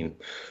pain.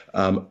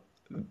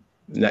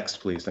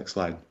 Next, please, next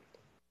slide.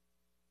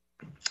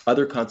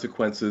 Other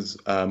consequences,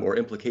 or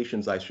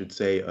implications, I should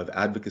say, of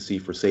advocacy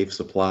for safe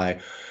supply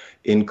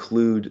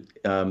include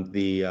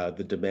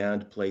the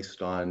demand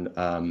placed on,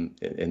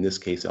 in this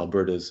case,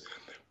 Alberta's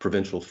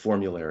provincial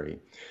formulary.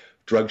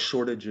 Drug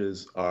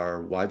shortages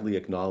are widely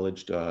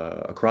acknowledged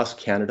across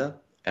Canada,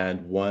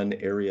 and one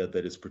area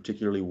that is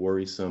particularly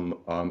worrisome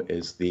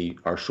is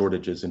our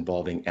shortages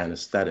involving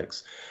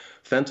anesthetics.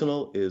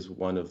 Fentanyl is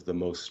one of the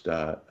most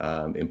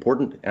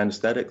important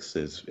anesthetics,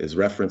 is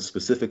referenced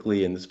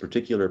specifically in this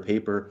particular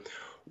paper,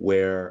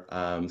 where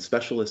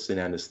specialists in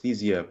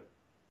anesthesia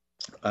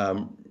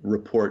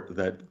report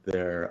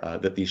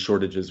that these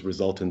shortages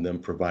result in them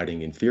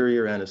providing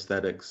inferior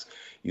anesthetics,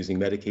 using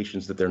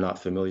medications that they're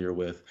not familiar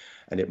with,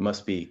 and it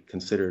must be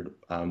considered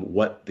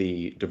what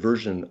the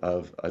diversion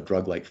of a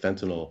drug like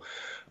fentanyl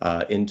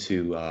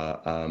into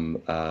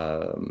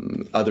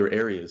other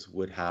areas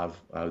would have,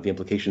 the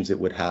implications it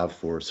would have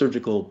for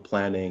surgical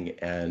planning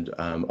and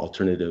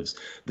alternatives.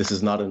 This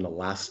is not an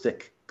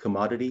elastic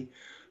commodity,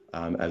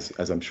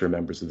 as I'm sure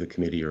members of the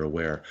committee are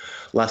aware.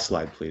 Last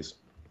slide, please.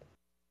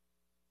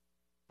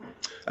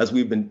 As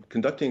we've been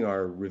conducting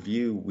our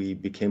review, we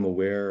became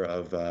aware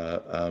of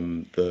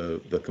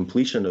the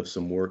completion of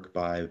some work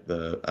by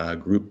the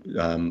group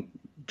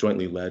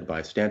jointly led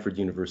by Stanford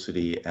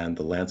University and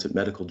the Lancet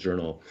Medical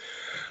Journal.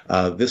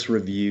 This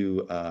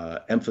review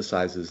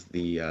emphasizes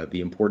the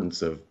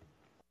importance of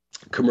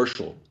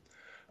commercial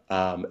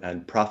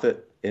and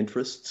profit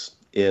interests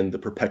in the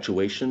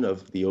perpetuation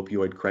of the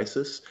opioid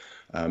crisis,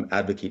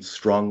 advocates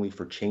strongly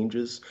for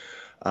changes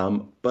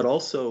but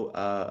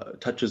also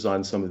touches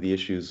on some of the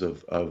issues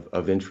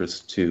of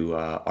interest to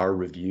our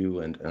review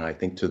and I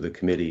think to the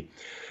committee,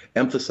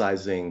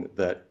 emphasizing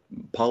that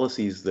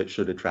policies that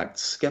should attract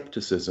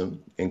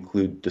skepticism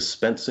include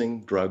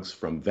dispensing drugs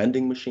from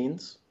vending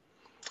machines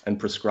and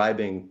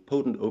prescribing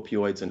potent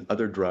opioids and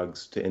other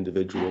drugs to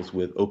individuals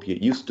with opiate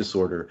use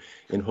disorder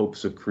in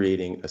hopes of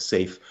creating a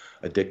safe,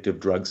 addictive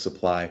drug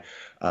supply.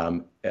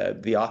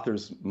 The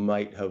authors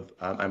might have,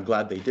 I'm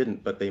glad they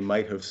didn't, but they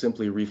might have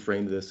simply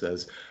reframed this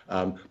as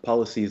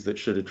policies that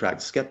should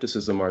attract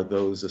skepticism are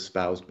those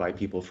espoused by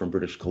people from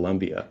British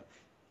Columbia,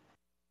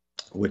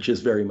 which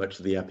is very much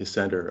the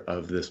epicenter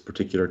of this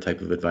particular type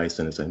of advice.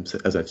 And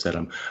as I've said,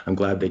 I'm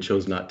glad they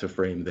chose not to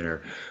frame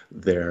their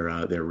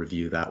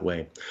review that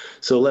way.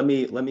 So let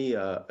me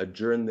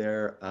adjourn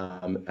there,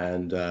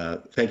 and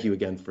thank you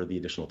again for the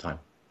additional time.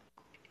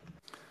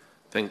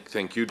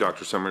 Thank you,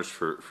 Dr. Somers,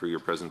 for your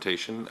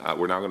presentation.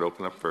 We're now going to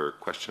open up for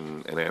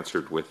question and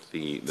answered with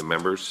the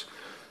members,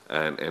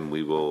 and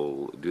we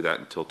will do that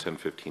until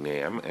 10:15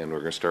 a.m. And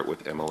we're going to start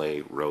with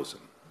MLA Rosen.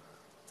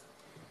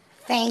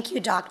 Thank you,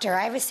 Doctor.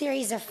 I have a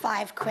series of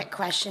 5 quick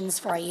questions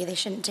for you. They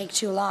shouldn't take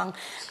too long.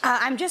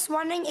 I'm just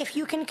wondering if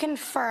you can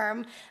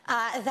confirm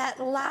that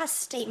last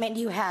statement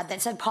you had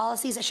that said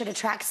policies that should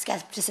attract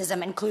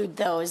skepticism include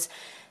those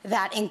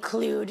that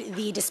include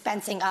the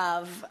dispensing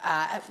of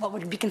what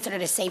would be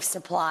considered a safe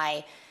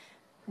supply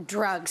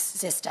drugs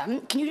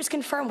system. Can you just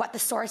confirm what the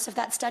source of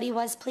that study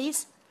was,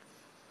 please?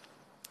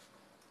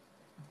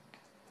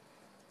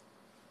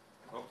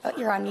 Oh,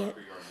 you're on mute.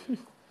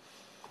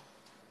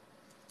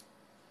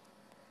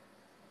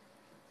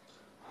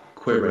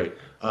 Quite right.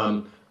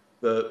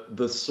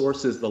 The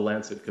source is the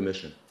Lancet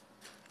Commission.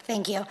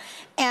 Thank you.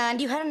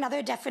 And you had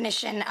another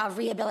definition of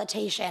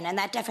rehabilitation, and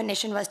that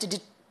definition was to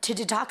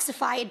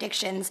detoxify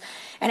addictions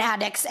and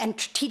addicts and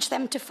teach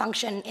them to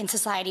function in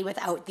society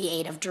without the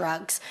aid of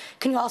drugs.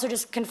 Can you also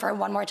just confirm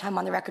one more time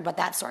on the record what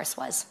that source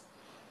was?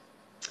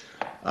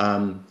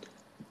 The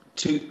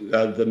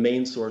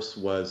main source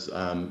was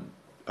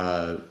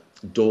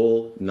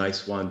Dole,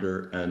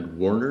 Neiswander, and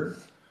Warner.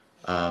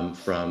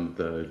 From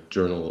the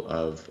Journal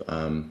of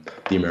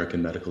the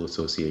American Medical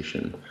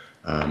Association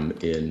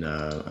in,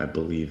 I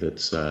believe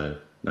it's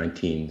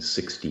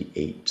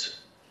 1968.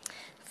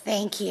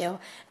 Thank you.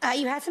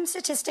 You had some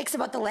statistics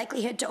about the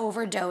likelihood to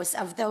overdose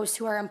of those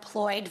who are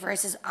employed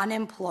versus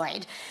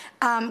unemployed.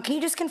 Can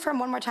you just confirm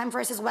one more time for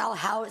us as well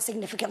how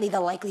significantly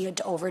the likelihood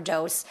to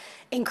overdose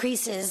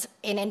increases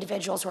in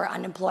individuals who are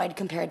unemployed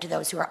compared to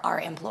those who are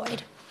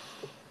employed?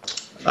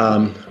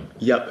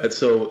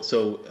 So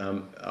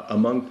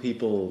among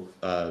people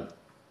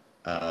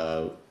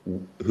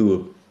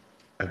who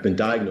have been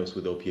diagnosed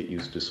with opiate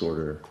use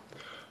disorder,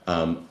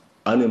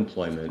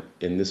 unemployment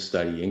in this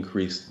study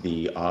increased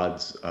the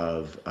odds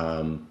of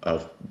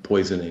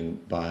poisoning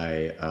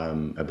by,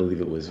 I believe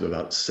it was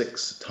about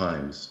 6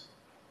 times.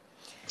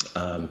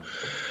 And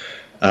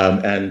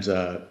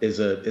is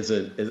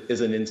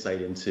an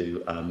insight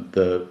into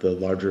the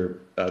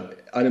larger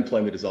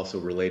unemployment is also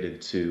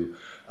related to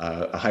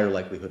a higher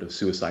likelihood of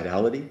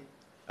suicidality,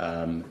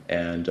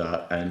 and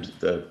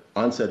the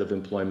onset of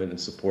employment and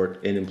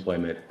support in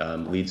employment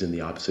leads in the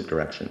opposite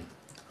direction.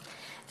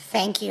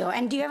 Thank you.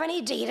 And do you have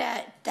any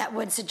data that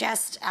would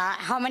suggest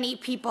how many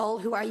people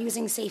who are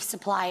using safe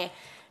supply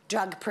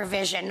drug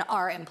provision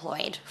are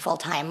employed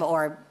full-time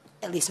or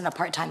at least on a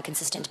part-time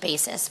consistent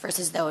basis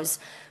versus those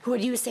who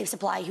would use safe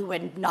supply who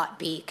would not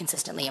be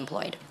consistently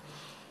employed?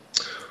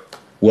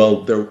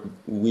 Well,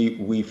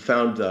 we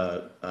found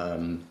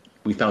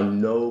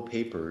no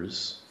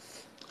papers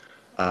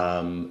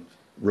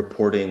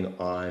reporting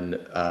on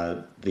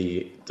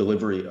the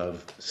delivery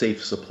of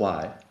safe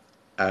supply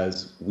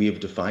as we have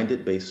defined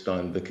it based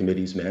on the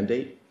committee's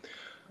mandate.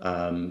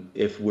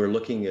 If we're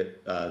looking at,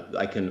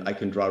 I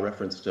can draw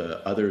reference to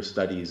other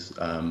studies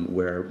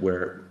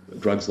where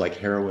drugs like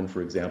heroin,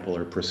 for example,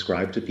 are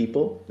prescribed to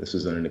people. This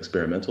is on an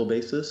experimental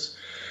basis,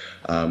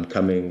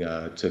 coming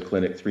to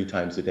clinic 3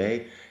 times a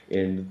day.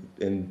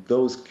 In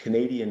those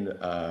Canadian,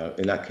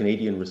 in that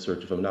Canadian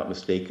research, if I'm not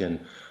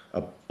mistaken,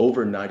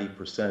 over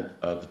 90%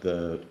 of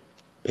the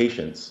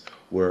patients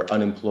were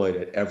unemployed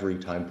at every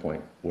time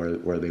point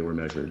where they were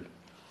measured.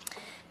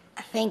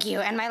 Thank you.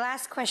 And my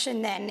last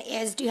question then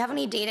is, do you have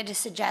any data to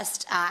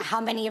suggest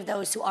how many of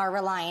those who are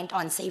reliant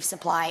on safe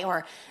supply,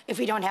 or if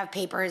we don't have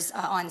papers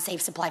on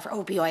safe supply for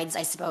opioids,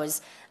 I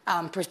suppose,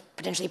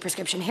 potentially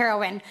prescription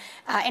heroin,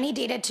 any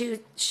data to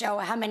show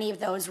how many of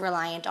those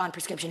reliant on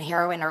prescription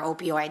heroin or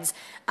opioids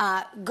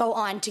go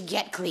on to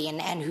get clean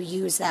and who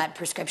use that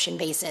prescription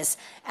basis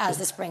as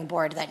the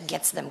springboard that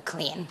gets them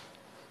clean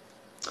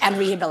and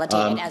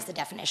rehabilitated as the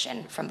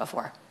definition from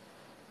before?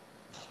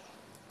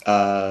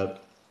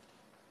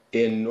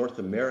 In North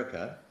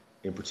America,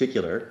 in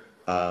particular,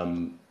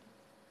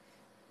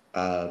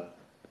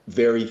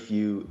 very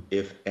few,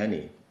 if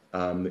any.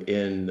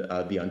 In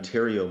the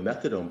Ontario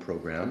methadone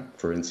program,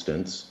 for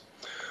instance,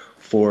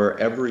 for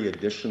every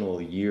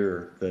additional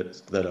year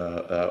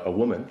that a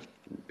woman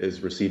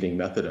is receiving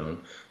methadone,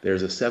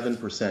 there's a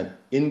 7%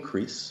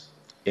 increase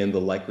in the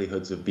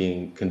likelihoods of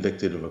being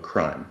convicted of a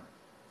crime.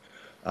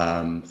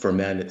 For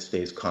men, it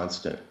stays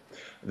constant.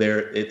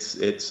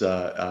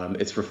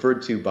 It's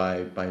referred to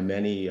by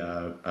many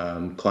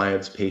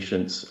clients,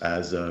 patients,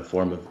 as a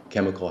form of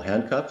chemical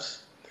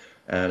handcuffs,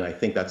 and I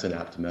think that's an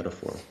apt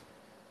metaphor.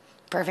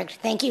 Perfect.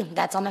 Thank you.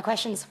 That's all my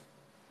questions.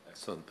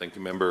 Excellent. Thank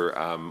you,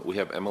 member. We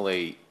have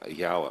MLA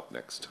Yao up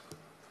next.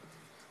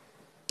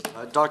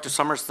 Dr.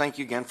 Somers, thank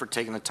you again for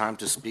taking the time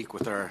to speak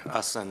with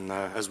us and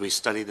as we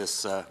study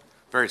this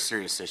very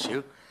serious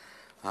issue.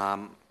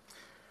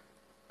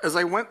 As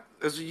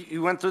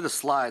you went through the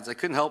slides, I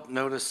couldn't help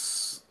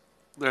notice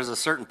there's a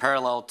certain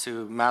parallel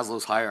to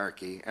Maslow's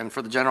hierarchy. And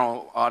for the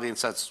general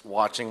audience that's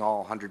watching, all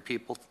 100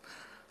 people,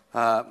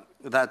 that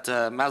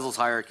Maslow's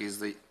hierarchy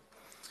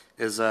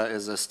is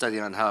a study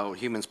on how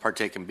humans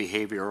partake in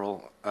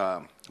behavioral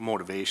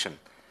motivation.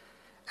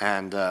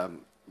 And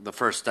the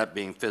first step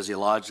being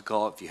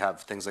physiological. If you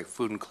have things like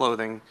food and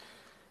clothing,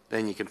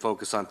 then you can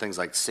focus on things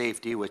like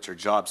safety, which are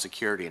job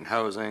security and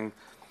housing.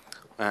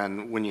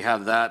 And when you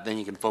have that, then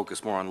you can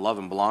focus more on love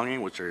and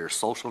belonging, which are your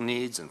social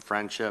needs and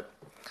friendship.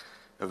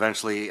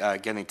 Eventually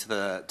getting to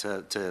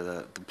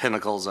the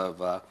pinnacles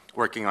of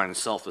working on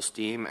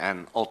self-esteem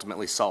and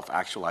ultimately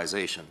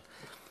self-actualization.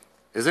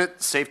 Is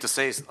it safe to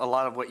say a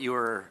lot of what you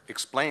were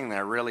explaining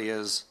there really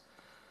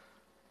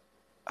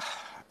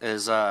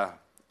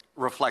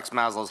reflects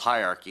Maslow's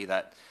hierarchy?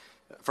 That,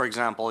 for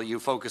example, you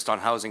focused on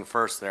housing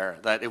first there,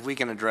 that if we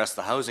can address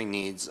the housing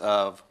needs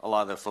of a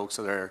lot of the folks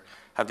that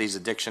have these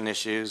addiction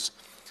issues,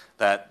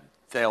 that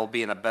they'll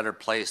be in a better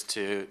place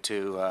to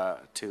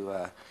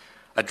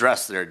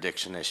address their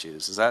addiction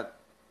issues. Is that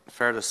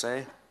fair to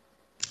say?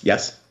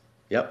 Yes.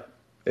 Yep.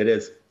 It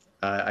is.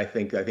 I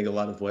think a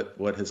lot of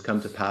what has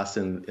come to pass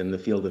in the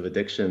field of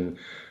addiction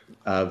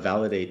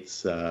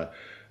validates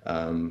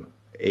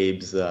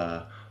Abe's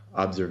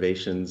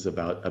observations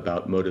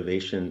about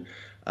motivation,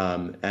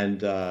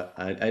 and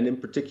in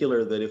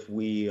particular that if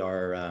we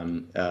are,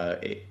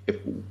 if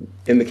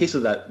in the case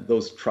of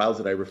those trials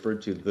that I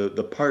referred to,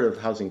 the part of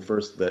housing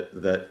first that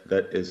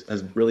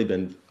has really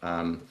been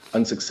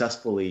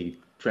unsuccessfully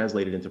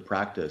translated into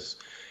practice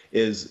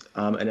is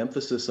an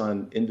emphasis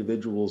on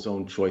individuals'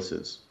 own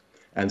choices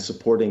and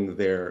supporting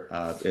their,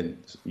 in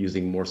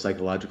using more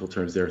psychological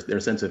terms, their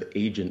sense of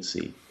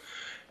agency.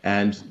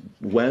 And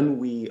when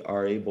we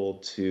are able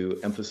to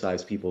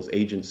emphasize people's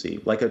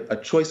agency, like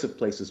a choice of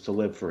places to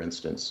live, for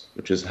instance,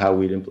 which is how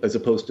we'd, as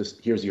opposed to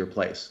here's your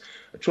place,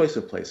 a choice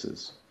of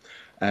places,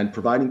 and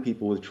providing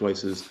people with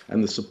choices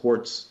and the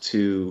supports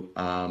to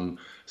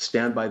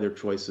stand by their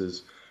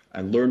choices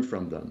and learn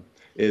from them,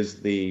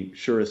 is the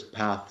surest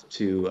path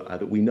to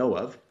that we know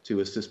of to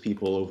assist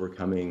people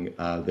overcoming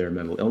their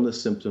mental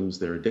illness symptoms,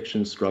 their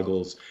addiction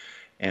struggles,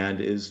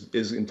 and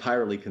is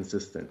entirely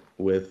consistent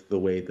with the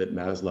way that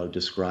Maslow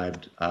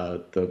described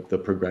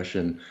the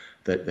progression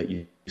that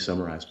you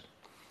summarized.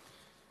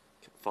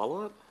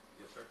 Follow up?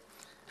 Yes, sir.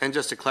 And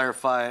just to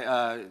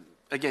clarify,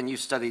 again, you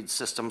studied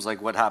systems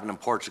like what happened in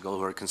Portugal,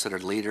 who are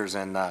considered leaders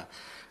in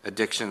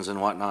addictions and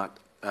whatnot,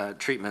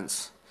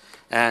 treatments.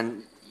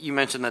 And you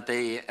mentioned that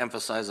they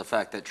emphasize the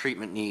fact that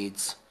treatment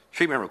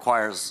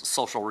requires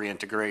social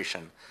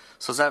reintegration.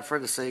 So is that fair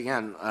to say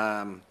again,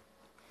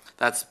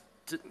 that's,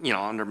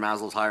 under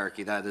Maslow's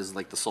hierarchy, that is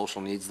like the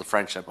social needs, the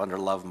friendship under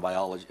love and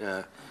biology,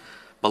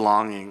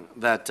 belonging,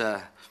 that,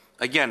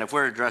 again, if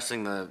we're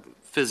addressing the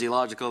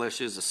physiological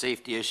issues, the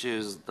safety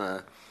issues,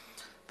 the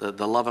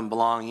love and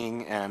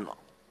belonging, and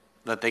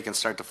that they can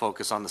start to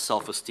focus on the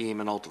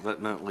self-esteem and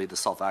ultimately the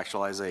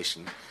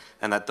self-actualization,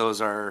 and that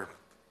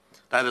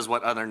that is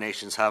what other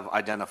nations have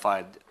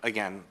identified,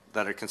 again,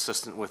 that are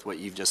consistent with what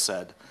you've just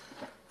said,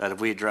 that if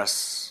we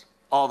address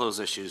all those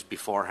issues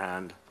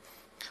beforehand,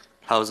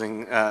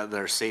 housing,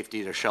 their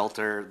safety, their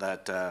shelter,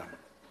 that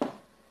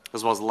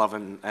as well as love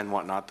and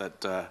whatnot,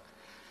 that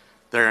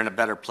they're in a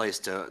better place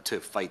to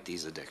fight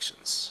these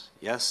addictions.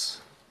 Yes?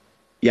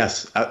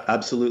 Yes,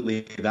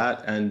 absolutely.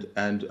 That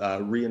and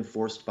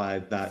reinforced by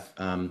that,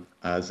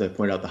 as I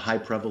pointed out, the high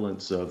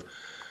prevalence of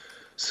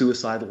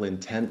suicidal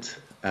intent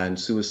and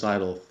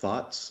suicidal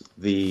thoughts.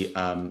 The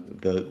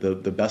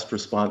best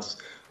response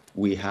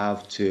we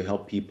have to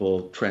help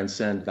people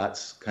transcend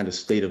that kind of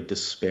state of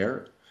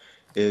despair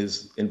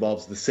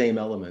involves the same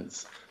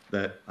elements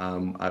that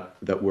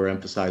we're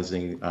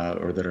emphasizing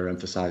or that are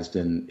emphasized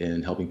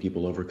in helping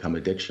people overcome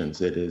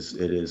addictions. It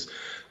is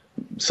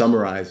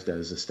summarized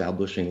as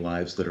establishing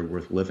lives that are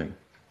worth living.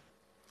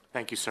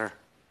 Thank you, sir.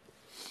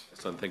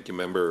 Excellent. Thank you,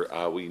 member.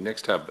 We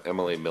next have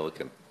MLA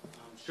Milliken.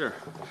 Sure.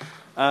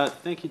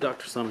 Thank you,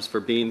 Dr. Somers, for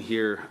being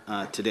here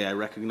today. I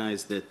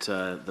recognize that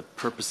the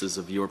purposes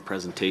of your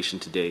presentation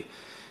today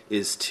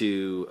is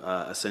to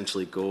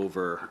essentially go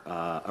over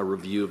a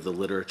review of the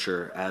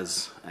literature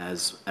as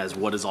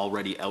what is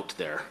already out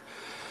there.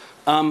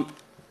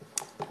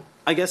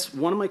 I guess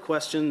one of my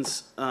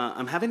questions,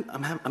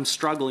 I'm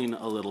struggling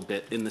a little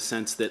bit in the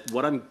sense that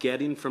what I'm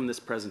getting from this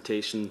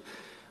presentation,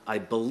 I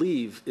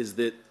believe, is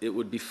that it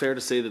would be fair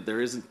to say that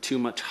there isn't too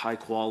much high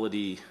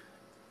quality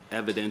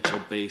evidential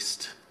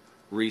based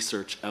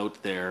research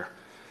out there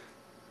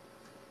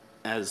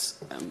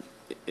as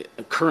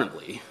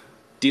currently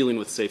dealing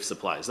with safe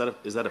supply. Is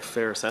that a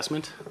fair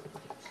assessment?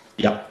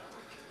 Yeah.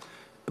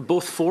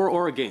 Both for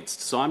or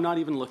against. So I'm not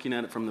even looking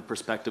at it from the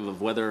perspective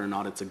of whether or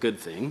not it's a good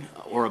thing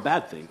or a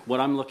bad thing. What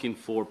I'm looking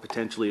for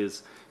potentially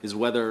is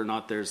whether or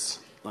not there's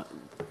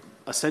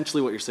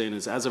essentially what you're saying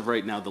is, as of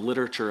right now, the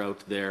literature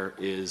out there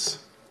is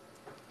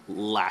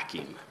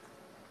lacking.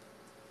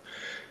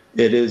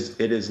 It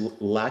is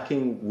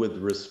lacking with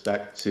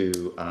respect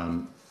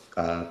to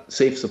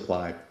safe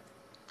supply,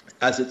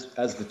 as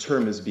the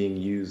term is being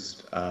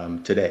used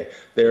today.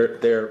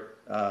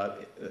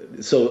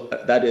 So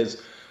that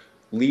is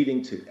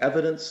leading to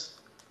evidence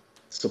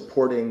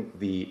supporting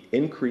the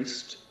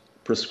increased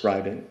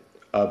prescribing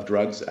of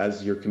drugs,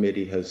 as your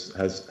committee has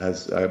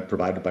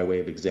provided by way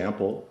of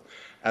example,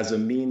 as a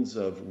means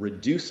of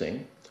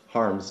reducing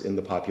harms in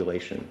the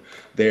population.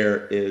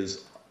 There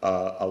is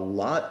a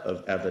lot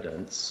of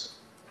evidence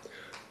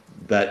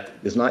that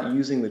is not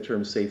using the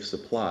term safe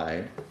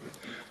supply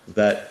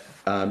that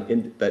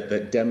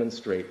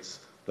demonstrates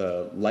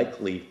the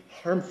likely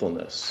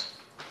harmfulness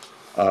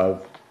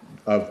of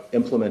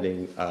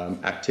implementing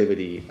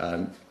activity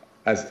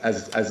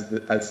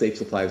as safe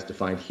supply is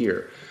defined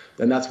here.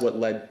 And that's what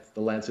led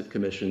the Lancet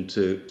Commission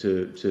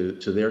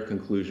to their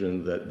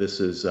conclusion that this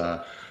is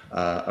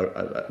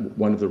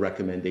one of the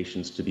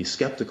recommendations to be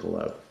skeptical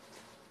of.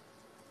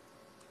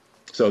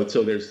 So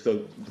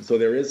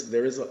there is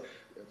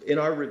in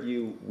our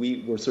review,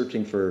 we were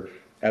searching for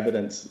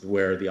evidence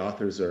where the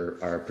authors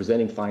are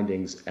presenting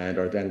findings and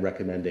are then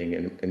recommending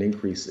an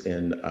increase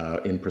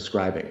in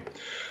prescribing.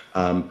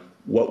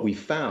 What we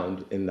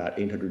found in that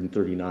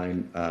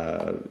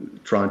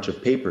 839 tranche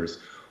of papers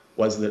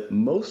was that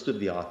most of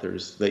the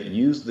authors that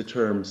used the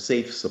term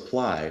safe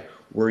supply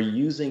were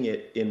using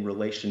it in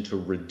relation to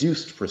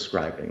reduced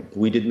prescribing.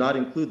 We did not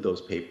include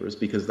those papers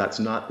because that's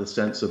not the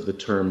sense of the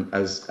term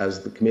as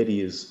the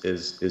committee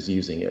is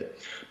using it.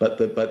 But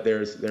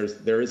there is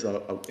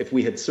if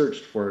we had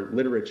searched for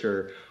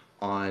literature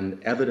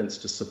on evidence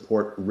to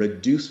support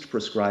reduced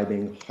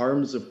prescribing,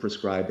 harms of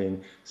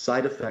prescribing,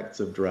 side effects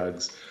of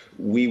drugs,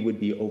 we would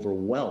be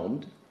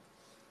overwhelmed.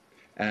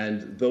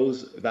 And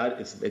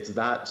it's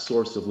that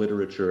source of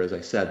literature, as I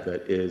said,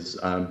 that is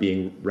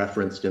being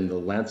referenced in the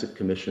Lancet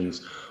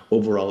Commission's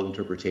overall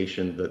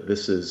interpretation that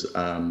this is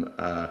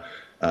not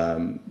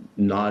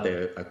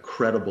a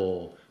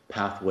credible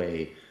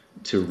pathway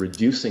to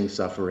reducing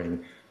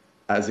suffering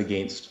as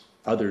against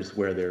others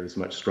where there is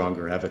much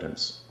stronger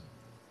evidence.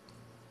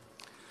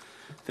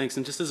 Thanks.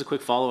 And just as a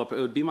quick follow-up, it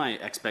would be my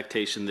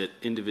expectation that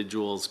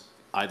individuals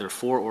either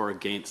for or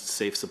against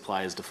safe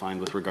supply as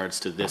defined with regards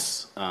to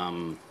this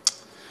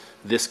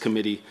this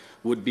committee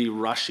would be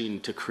rushing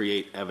to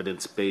create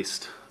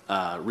evidence-based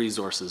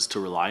resources to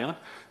rely on.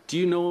 Do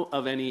you know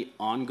of any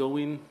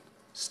ongoing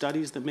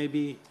studies that may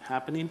be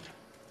happening?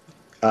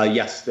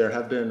 Yes, there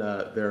have been.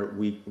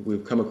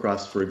 We've come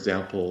across, for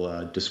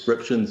example,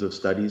 descriptions of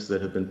studies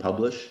that have been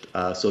published.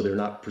 So they're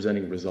not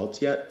presenting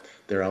results yet.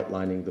 They're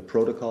outlining the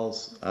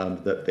protocols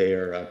that they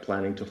are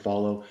planning to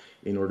follow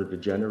in order to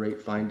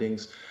generate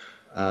findings.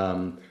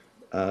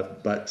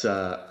 I'd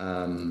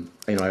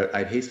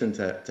hasten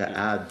to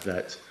add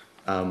that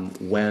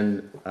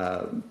when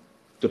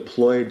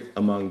deployed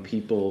among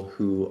people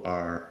who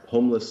are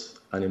homeless,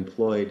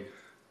 unemployed,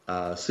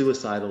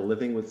 suicidal,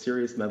 living with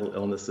serious mental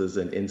illnesses,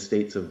 and in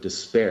states of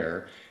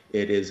despair,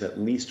 it is at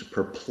least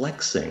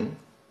perplexing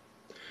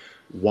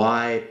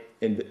why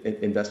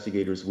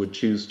investigators would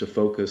choose to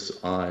focus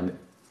on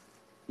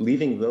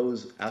leaving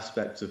those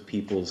aspects of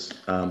people's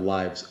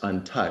lives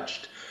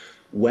untouched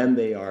when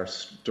they are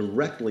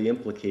directly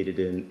implicated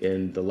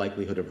in the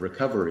likelihood of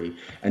recovery,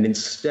 and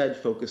instead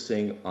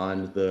focusing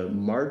on the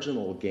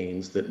marginal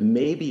gains that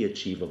may be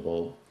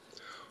achievable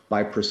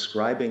by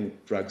prescribing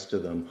drugs to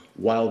them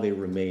while they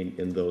remain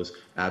in those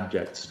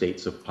abject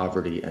states of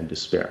poverty and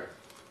despair.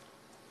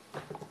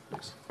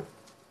 Thanks.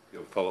 You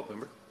have a follow-up,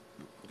 member?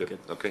 Good.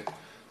 Okay.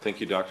 Thank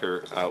you,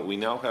 Doctor. We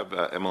now have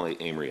MLA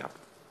Amory up.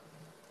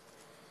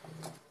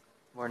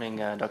 Morning,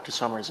 Dr.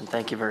 Somers, and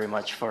thank you very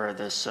much for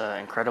this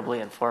incredibly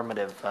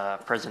informative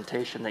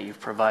presentation that you've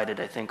provided.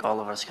 I think all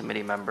of us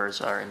committee members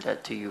are in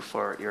debt to you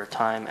for your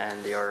time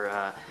and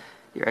your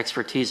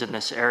expertise in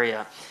this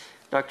area.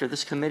 Doctor,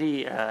 this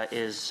committee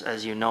is,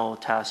 as you know,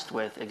 tasked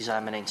with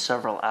examining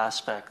several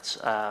aspects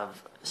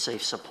of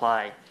safe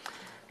supply,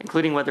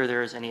 including whether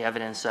there is any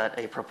evidence that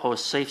a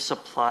proposed safe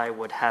supply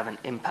would have an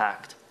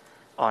impact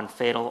on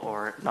fatal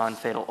or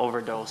non-fatal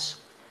overdose,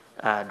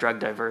 drug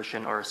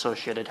diversion, or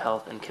associated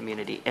health and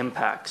community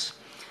impacts.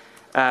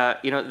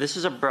 This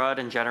is a broad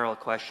and general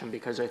question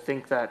because I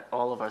think that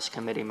all of us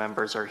committee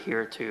members are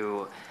here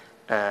to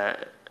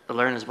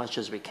learn as much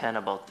as we can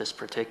about this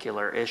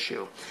particular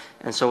issue.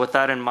 And so with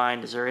that in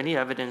mind, is there any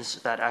evidence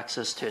that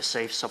access to a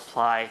safe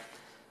supply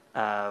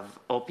of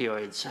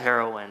opioids,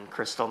 heroin,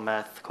 crystal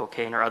meth,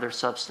 cocaine, or other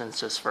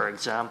substances, for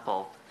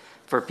example,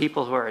 for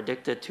people who are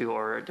addicted to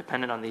or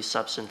dependent on these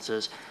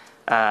substances,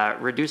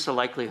 reduce the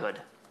likelihood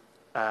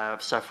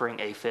of suffering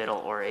a fatal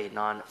or a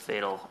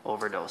non-fatal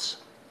overdose?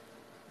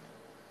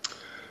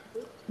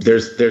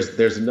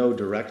 There's no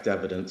direct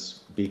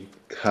evidence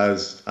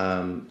because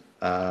I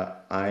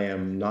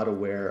am not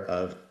aware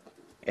of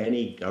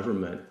any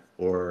government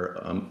or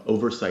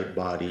oversight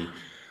body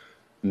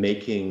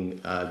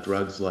making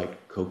drugs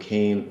like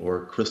cocaine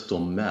or crystal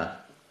meth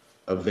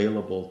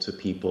available to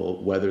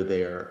people, whether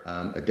they are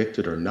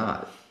addicted or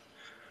not.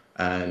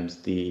 And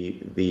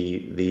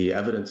the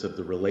evidence of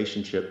the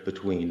relationship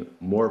between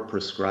more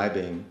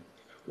prescribing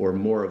or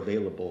more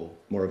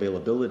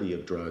availability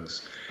of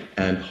drugs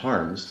and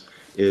harms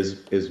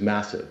is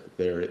massive.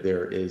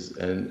 There is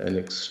an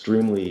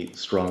extremely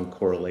strong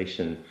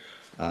correlation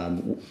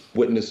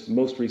witnessed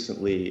most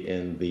recently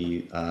in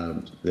the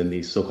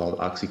so-called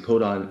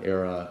oxycodone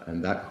era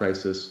and that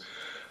crisis.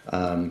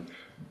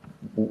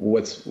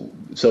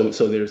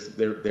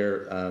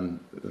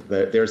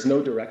 There's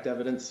no direct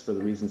evidence for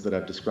the reasons that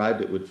I've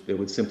described. It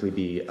would simply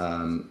be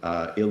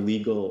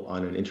illegal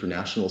on an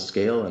international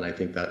scale, and I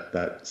think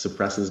that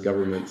suppresses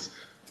governments'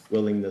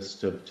 willingness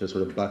to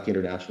sort of buck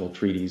international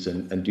treaties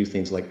and do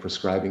things like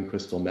prescribing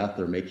crystal meth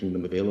or making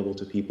them available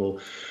to people.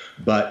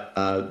 But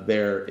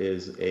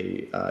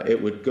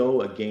it would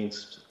go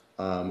against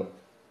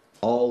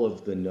all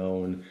of the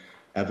known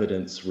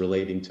evidence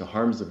relating to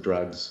harms of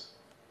drugs.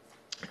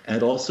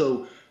 And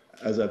also,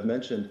 as I've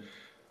mentioned,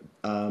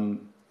 form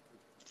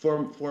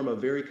a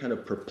very kind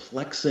of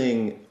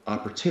perplexing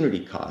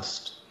opportunity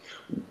cost.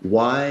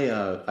 Why?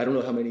 I don't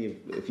know how many,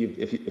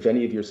 if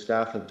any of your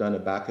staff have done a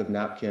back of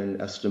napkin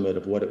estimate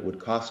of what it would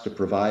cost to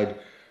provide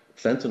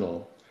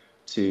fentanyl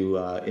to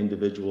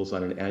individuals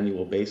on an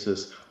annual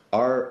basis.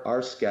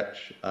 Our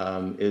sketch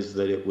is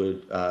that it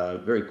would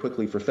very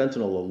quickly, for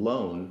fentanyl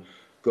alone,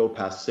 go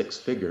past 6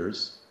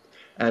 figures.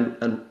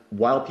 And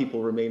while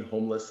people remain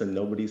homeless and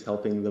nobody's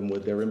helping them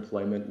with their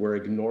employment, we're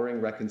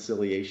ignoring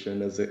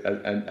reconciliation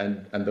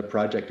and the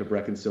project of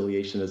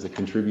reconciliation as a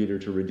contributor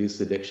to reduce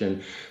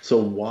addiction.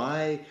 So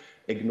why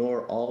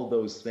ignore all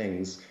those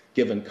things,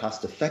 given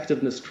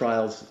cost-effectiveness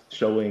trials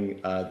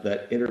showing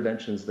that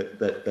interventions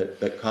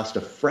that cost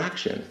a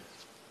fraction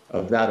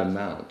of that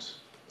amount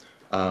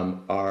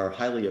are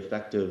highly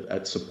effective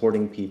at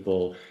supporting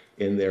people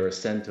in their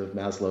ascent of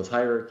Maslow's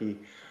hierarchy,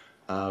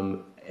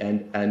 and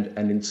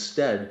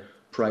instead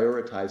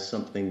prioritize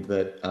something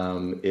that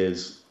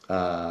is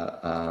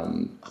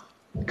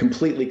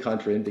completely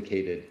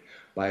contraindicated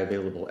by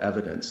available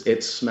evidence.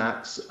 It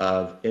smacks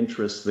of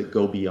interests that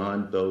go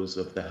beyond those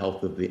of the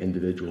health of the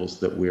individuals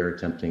that we're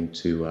attempting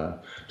to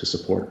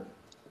support.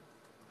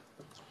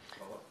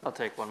 I'll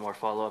take one more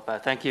follow-up.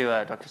 Thank you,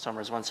 Dr.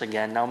 Somers, once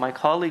again. Now, my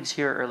colleagues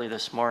here early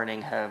this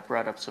morning have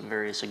brought up some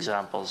various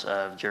examples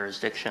of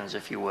jurisdictions,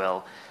 if you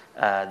will,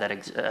 that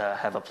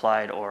have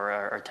applied or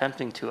are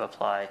attempting to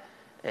apply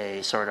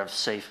a sort of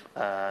safe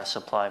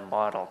supply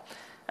model.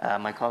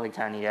 My colleague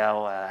Tanya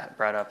Yao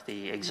brought up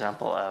the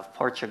example of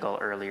Portugal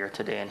earlier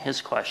today in his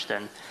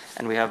question,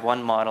 and we have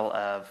one model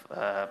of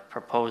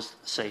proposed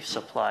safe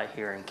supply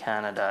here in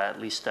Canada, at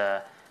least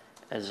in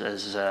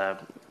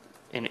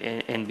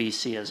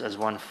BC as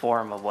one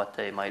form of what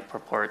they might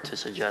purport to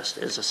suggest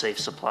is a safe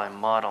supply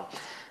model.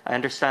 I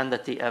understand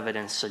that the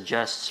evidence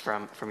suggests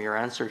from your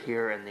answer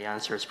here and the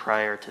answers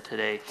prior to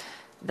today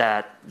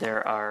that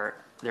there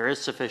is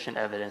sufficient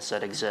evidence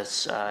that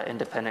exists,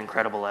 independent,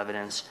 credible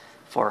evidence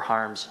for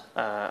harms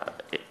of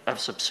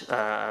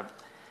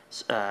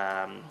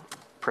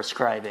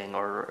prescribing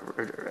or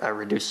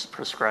reduced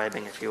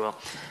prescribing, if you will.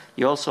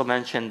 You also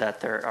mentioned that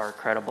there are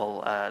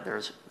credible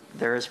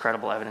there is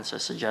credible evidence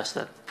that suggests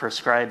that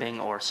prescribing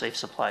or safe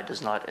supply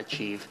does not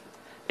achieve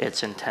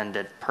its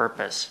intended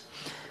purpose.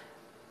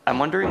 I'm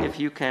wondering if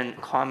you can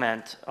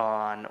comment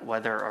on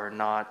whether or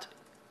not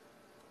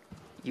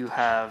you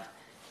have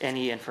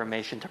any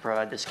information to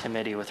provide this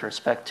committee with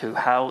respect to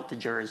how the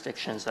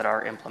jurisdictions that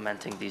are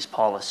implementing these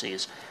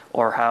policies,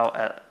 or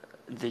how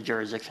the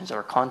jurisdictions that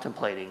are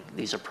contemplating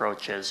these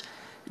approaches,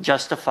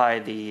 justify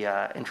the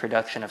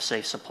introduction of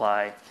safe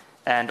supply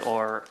and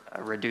or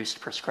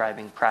reduced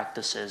prescribing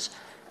practices,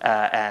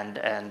 and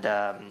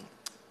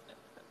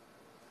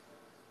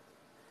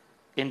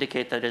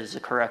indicate that it is the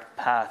correct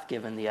path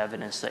given the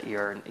evidence that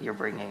you're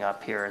bringing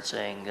up here and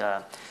saying,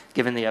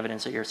 given the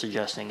evidence that you're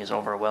suggesting is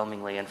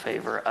overwhelmingly in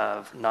favor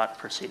of not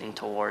proceeding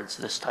towards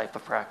this type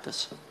of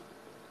practice?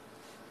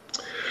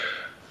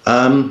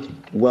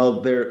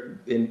 Well, there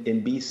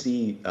in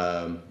BC,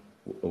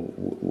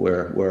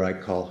 where I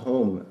call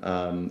home,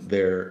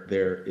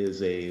 there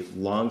is a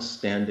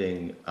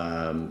long-standing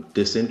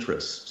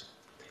disinterest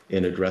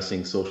in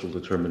addressing social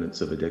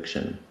determinants of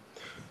addiction.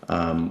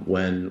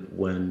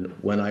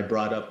 When I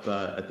brought up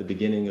at the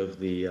beginning of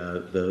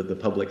the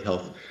public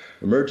health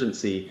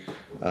emergency,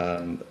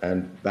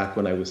 and back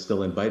when I was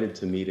still invited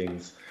to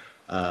meetings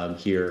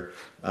here,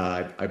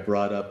 I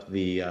brought up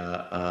the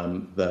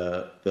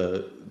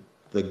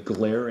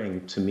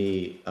glaring, to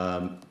me,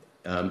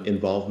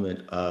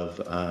 involvement of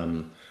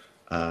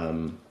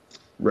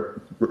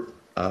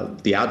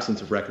the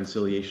absence of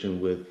reconciliation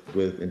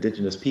with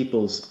Indigenous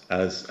peoples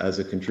as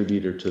a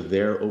contributor to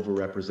their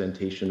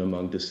overrepresentation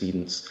among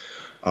decedents,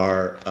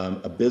 our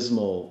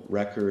abysmal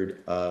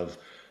record of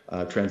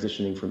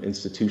transitioning from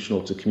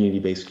institutional to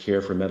community-based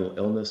care for mental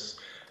illness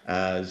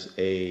as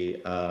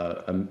a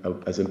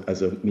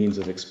means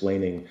of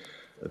explaining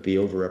the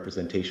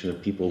overrepresentation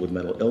of people with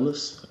mental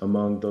illness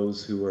among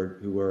those who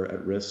are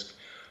at risk,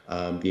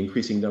 the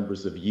increasing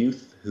numbers of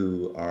youth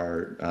who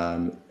are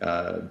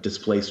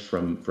displaced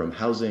from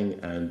housing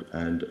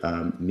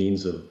and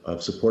means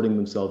of supporting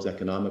themselves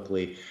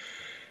economically.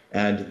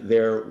 And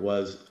there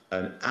was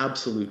an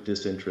absolute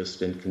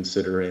disinterest in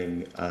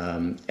considering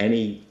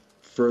any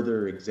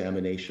further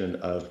examination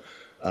of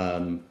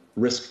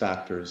risk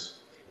factors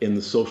in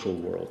the social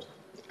world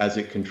as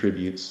it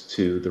contributes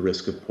to the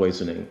risk of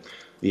poisoning.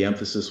 The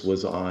emphasis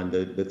was on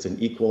that's an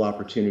equal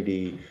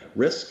opportunity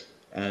risk,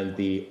 and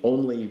the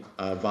only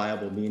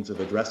viable means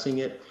of addressing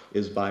it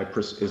is by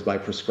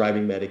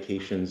prescribing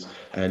medications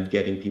and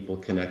getting people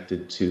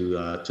connected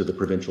to the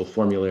provincial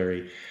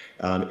formulary.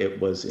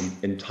 It was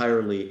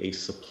entirely a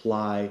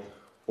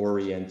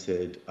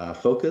supply-oriented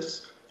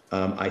focus.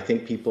 I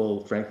think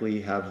people,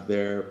 frankly, have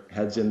their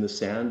heads in the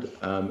sand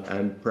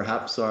and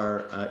perhaps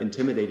are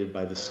intimidated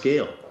by the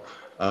scale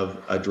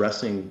of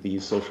addressing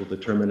these social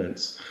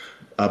determinants.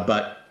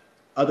 But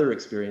other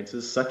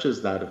experiences, such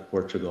as that of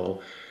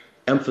Portugal,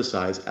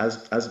 emphasize,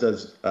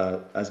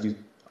 as do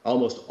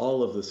almost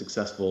all of the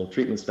successful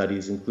treatment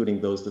studies, including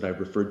those that I've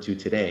referred to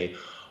today,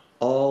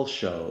 all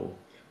show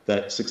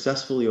that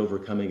successfully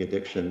overcoming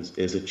addictions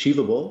is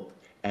achievable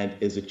and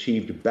is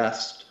achieved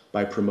best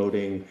by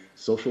promoting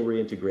social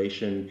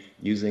reintegration,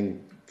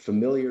 using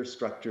familiar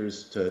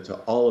structures to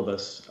all of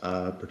us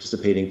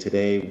participating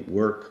today: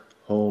 work,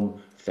 home,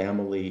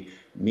 family,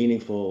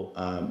 meaningful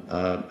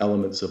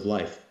elements of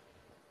life.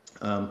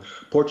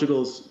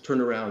 Portugal's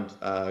turnaround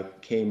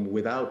came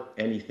without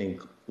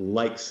anything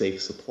like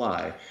safe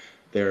supply.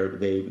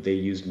 They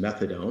used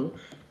methadone,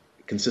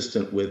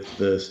 consistent with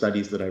the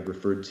studies that I've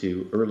referred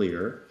to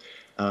earlier,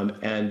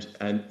 and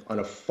on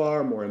a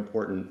far more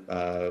important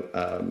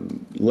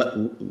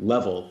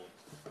level,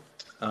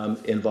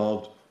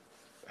 involved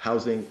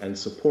housing and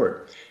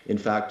support. In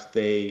fact,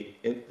 they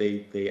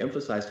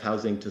emphasized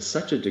housing to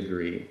such a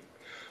degree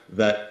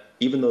that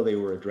even though they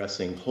were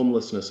addressing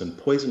homelessness and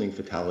poisoning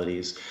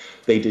fatalities,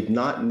 they did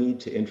not need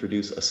to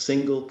introduce a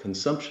single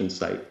consumption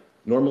site,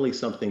 normally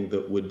something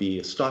that would be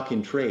a stock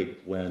in trade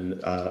when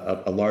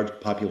a large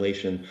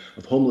population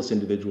of homeless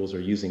individuals are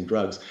using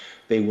drugs.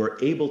 They were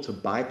able to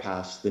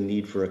bypass the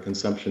need for a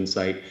consumption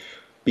site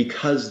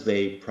because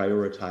they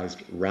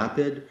prioritized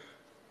rapid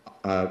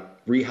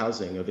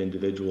rehousing of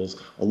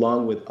individuals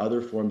along with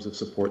other forms of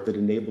support that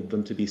enabled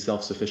them to be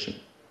self-sufficient.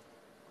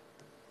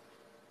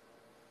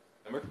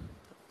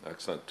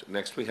 Excellent.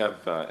 Next we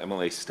have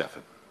MLA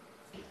Stefan.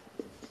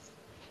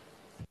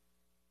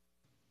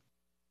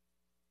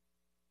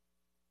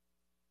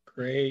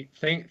 Great.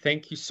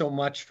 Thank you so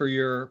much for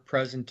your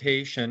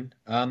presentation.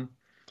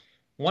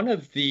 One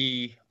of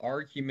the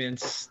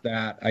arguments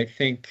that I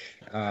think,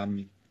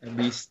 at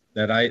least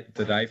that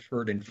I've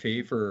heard in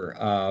favor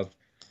of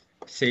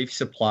safe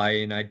supply,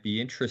 and I'd be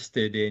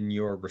interested in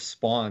your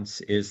response,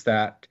 is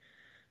that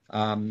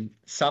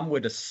some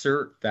would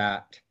assert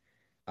that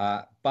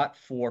but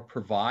for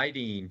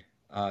providing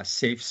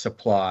safe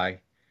supply,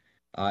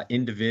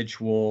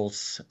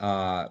 individuals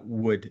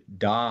would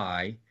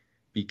die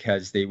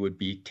because they would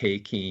be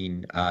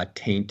taking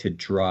tainted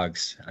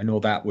drugs. I know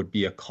that would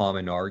be a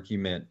common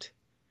argument.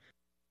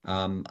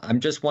 I'm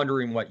just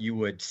wondering what you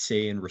would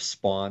say in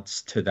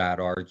response to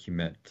that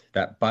argument,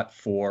 that but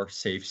for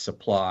safe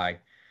supply,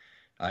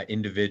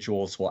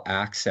 individuals will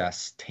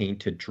access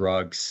tainted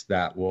drugs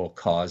that will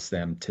cause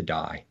them to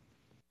die.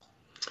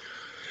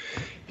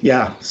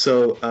 Yeah.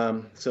 So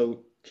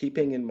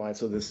keeping in mind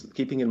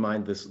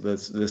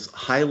this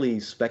highly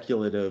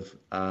speculative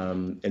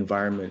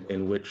environment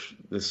in which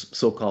this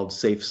so-called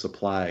safe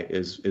supply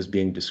is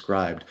being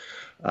described.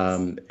 I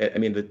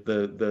mean,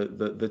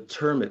 the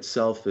term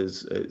itself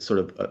is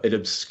it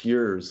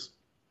obscures,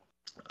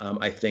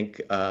 I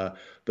think,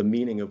 the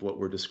meaning of what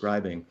we're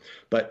describing.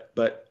 But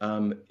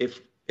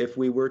if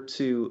we were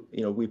to,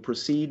 we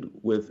proceed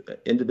with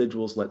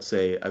individuals, let's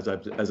say, as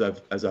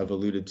I've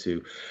alluded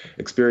to,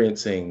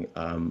 experiencing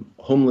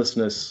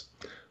homelessness,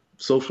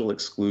 social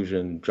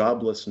exclusion,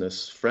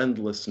 joblessness,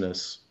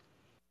 friendlessness,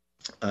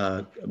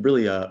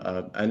 really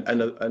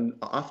and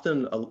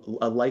often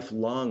a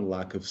lifelong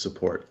lack of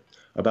support.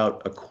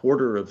 About a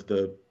quarter of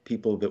the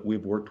people that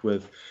we've worked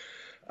with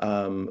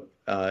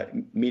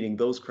meeting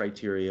those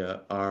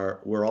criteria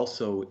were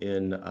also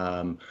in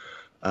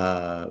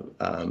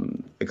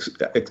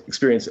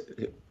experience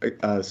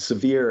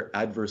severe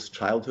adverse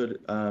childhood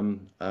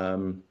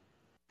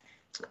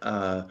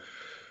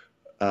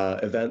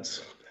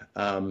events.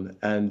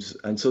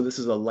 And so this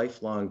is a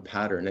lifelong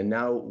pattern. And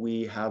now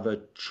we have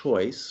a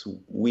choice,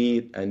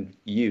 we and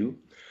you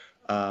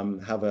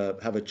have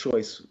a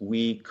choice.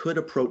 We could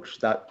approach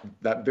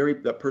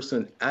that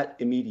person at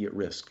immediate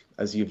risk,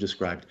 as you've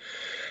described,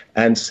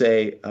 and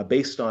say,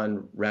 based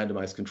on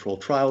randomized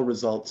controlled trial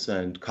results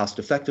and cost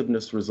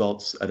effectiveness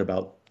results at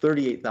about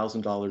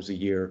 $38,000 a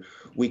year,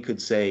 we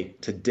could say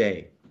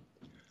today,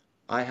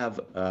 I have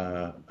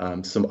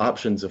some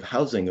options of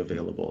housing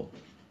available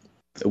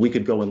that we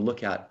could go and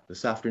look at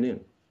this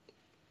afternoon.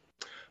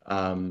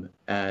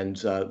 And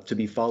to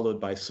be followed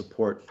by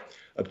support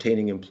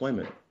obtaining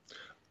employment.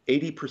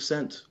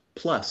 80%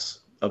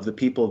 plus of the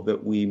people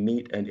that we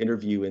meet and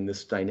interview in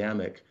this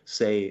dynamic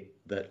say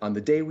that on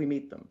the day we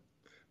meet them,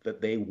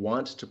 that they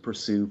want to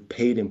pursue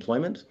paid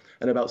employment,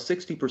 and about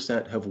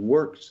 60% have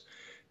worked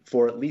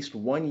for at least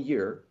 1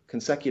 year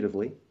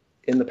consecutively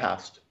in the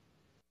past.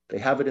 They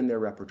have it in their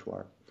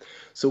repertoire.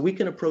 So we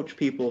can approach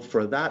people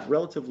for that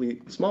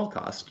relatively small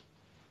cost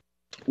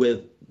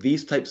with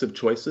these types of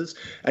choices,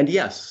 and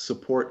yes,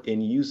 support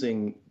in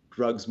using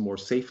drugs more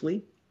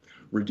safely,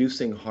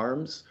 reducing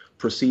harms,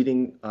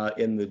 proceeding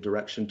in the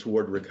direction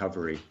toward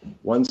recovery,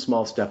 one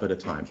small step at a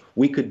time.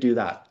 We could do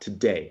that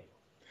today.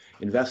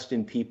 Invest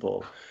in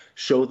people,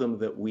 show them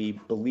that we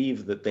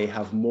believe that they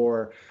have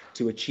more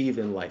to achieve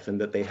in life and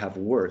that they have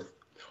worth.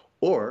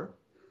 Or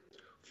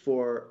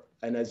for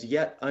an as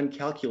yet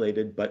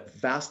uncalculated but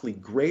vastly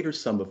greater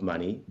sum of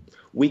money,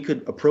 we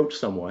could approach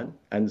someone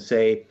and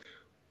say,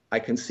 I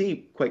can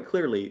see quite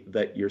clearly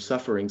that you're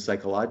suffering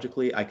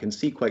psychologically. I can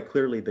see quite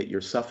clearly that you're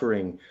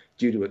suffering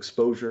due to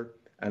exposure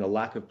and a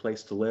lack of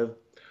place to live.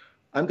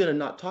 I'm going to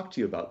not talk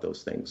to you about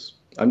those things.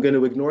 I'm going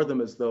to ignore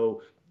them as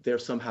though they're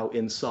somehow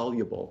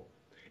insoluble.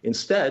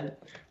 Instead,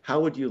 how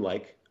would you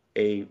like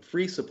a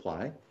free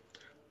supply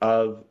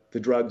of the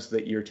drugs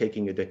that you're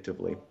taking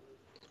addictively?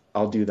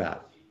 I'll do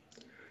that.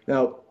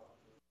 Now,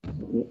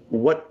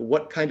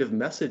 what kind of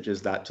message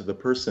is that to the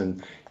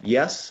person?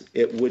 Yes,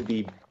 it would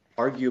be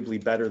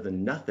arguably better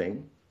than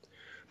nothing,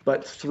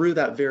 but through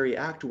that very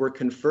act, we're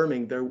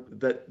confirming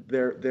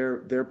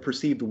their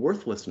perceived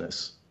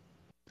worthlessness,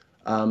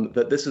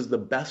 that this is the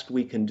best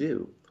we can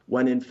do,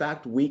 when in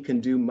fact we can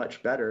do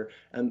much better,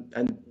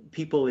 and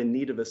people in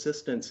need of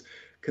assistance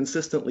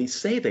consistently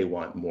say they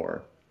want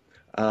more.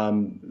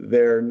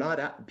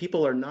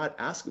 People are not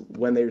asking,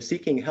 when they're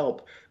seeking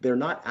help, they're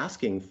not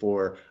asking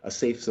for a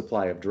safe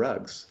supply of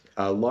drugs.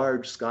 A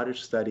large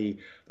Scottish study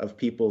of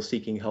people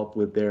seeking help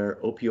with their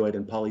opioid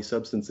and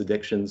polysubstance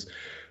addictions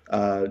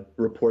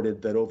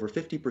reported that over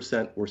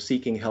 50% were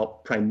seeking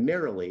help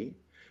primarily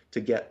to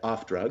get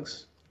off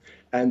drugs,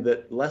 and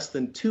that less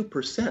than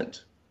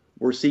 2%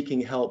 were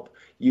seeking help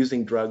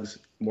using drugs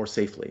more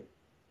safely.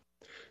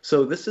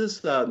 So this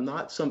is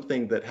not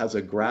something that has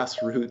a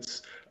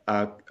grassroots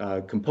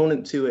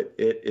component to it.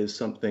 It is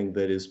something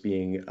that is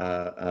being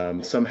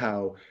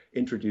somehow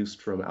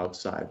introduced from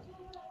outside.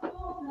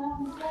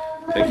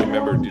 Thank you,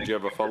 member. Did you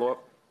have a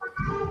follow-up?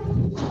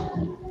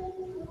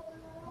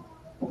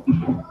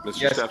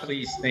 Mr. Yes, Stafford?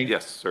 please. Thank you.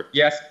 Yes, sir.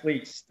 Yes,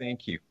 please.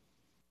 Thank you.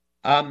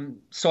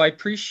 So I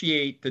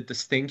appreciate the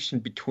distinction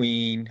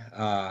between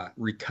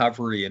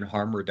recovery and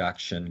harm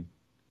reduction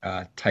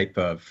type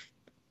of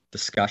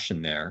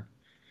discussion there.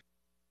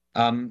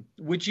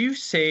 Would you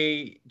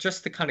say,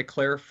 just to kind of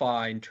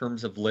clarify in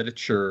terms of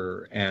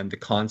literature and the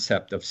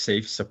concept of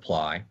safe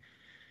supply,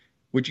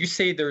 would you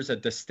say there's a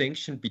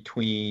distinction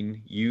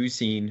between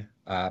using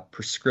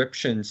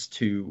prescriptions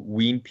to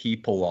wean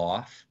people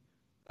off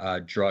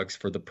drugs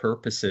for the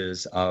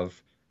purposes of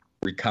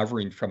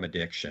recovering from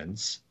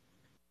addictions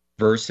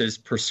versus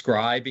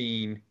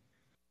prescribing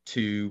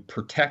to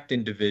protect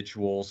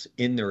individuals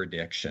in their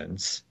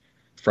addictions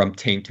from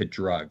tainted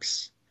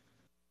drugs?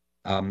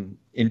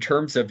 In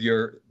terms of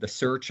the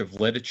search of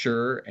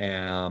literature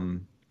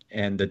and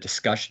the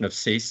discussion of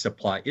safe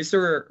supply, is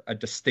there a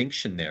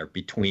distinction there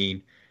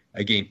between,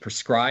 again,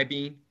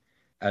 prescribing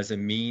as a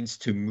means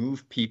to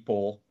move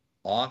people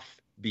off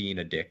being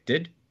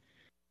addicted?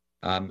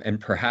 And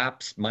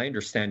perhaps my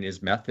understanding is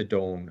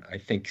methadone, I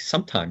think,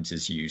 sometimes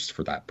is used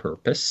for that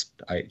purpose.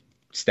 I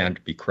stand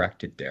to be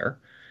corrected there.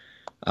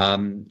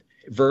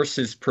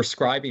 Versus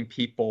prescribing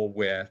people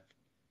with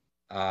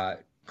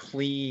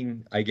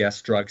clean, I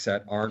guess, drugs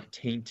that aren't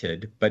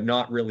tainted, but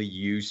not really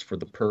used for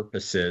the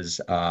purposes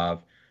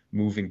of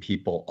moving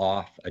people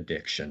off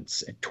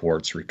addictions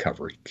towards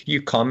recovery. Could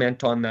you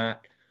comment on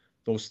that,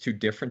 those two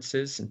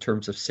differences in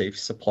terms of safe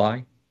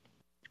supply?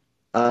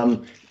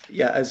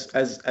 Yeah,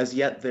 as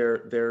yet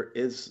there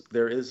is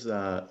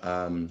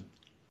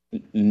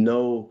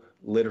no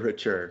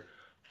literature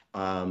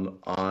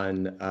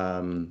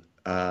on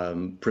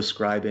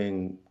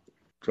prescribing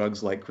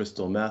drugs like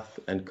crystal meth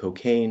and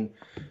cocaine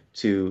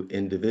to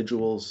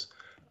individuals,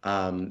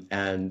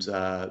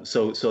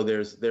 so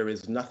there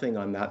is nothing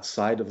on that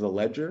side of the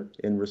ledger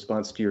in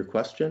response to your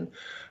question,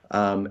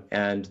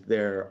 and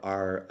there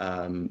are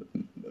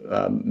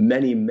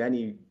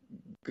many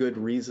good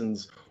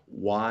reasons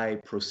why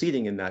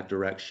proceeding in that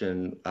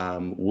direction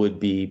would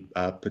be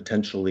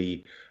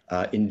potentially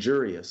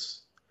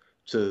injurious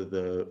to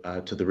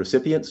the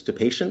recipients, to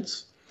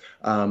patients,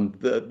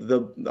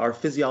 Our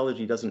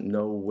physiology doesn't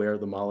know where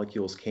the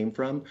molecules came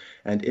from,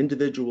 and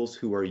individuals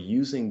who are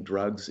using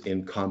drugs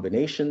in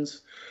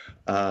combinations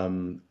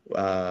are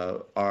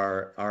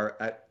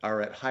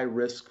at high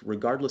risk,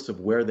 regardless of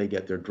where they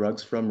get their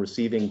drugs from.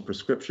 Receiving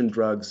prescription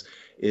drugs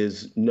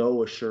is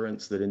no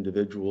assurance that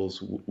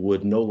individuals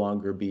would no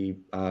longer be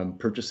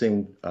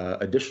purchasing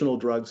additional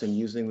drugs and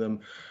using them.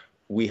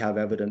 We have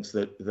evidence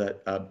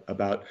that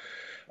about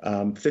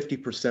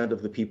 50%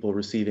 of the people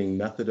receiving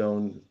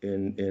methadone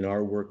in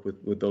our work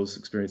with those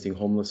experiencing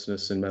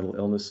homelessness and mental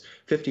illness,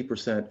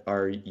 50%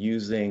 are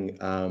using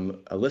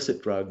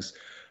illicit drugs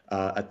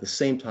at the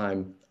same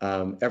time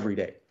every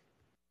day.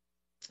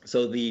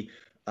 So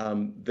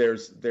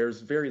there's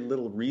very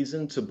little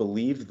reason to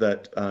believe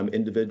that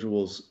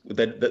individuals,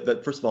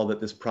 that first of all, that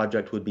this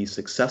project would be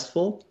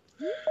successful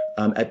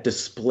at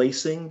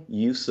displacing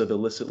use of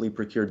illicitly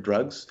procured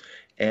drugs.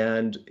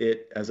 And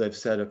it, as I've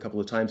said a couple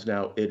of times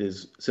now, it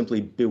is simply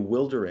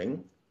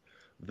bewildering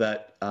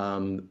that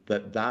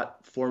that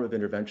form of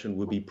intervention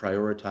would be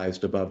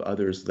prioritized above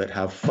others that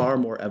have far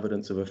more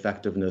evidence of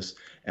effectiveness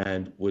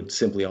and would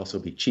simply also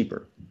be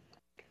cheaper.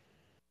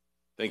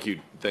 Thank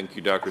you,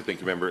 Doctor. Thank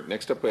you, Member.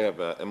 Next up, we have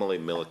Emily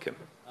Milliken.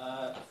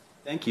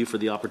 Thank you for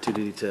the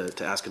opportunity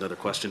to ask another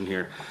question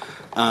here.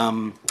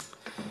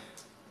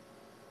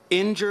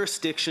 In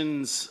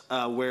jurisdictions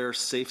where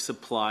safe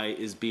supply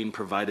is being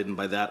provided, and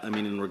by that I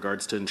mean in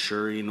regards to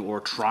ensuring or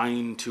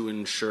trying to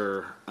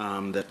ensure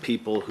that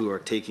people who are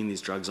taking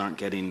these drugs aren't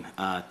getting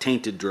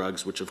tainted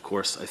drugs, which of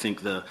course I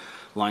think the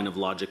line of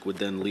logic would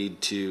then lead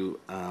to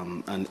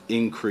an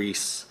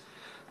increase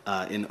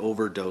in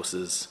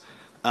overdoses.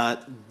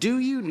 Do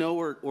you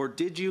know or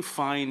did you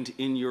find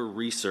in your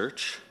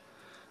research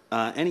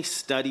any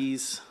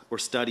studies or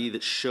study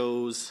that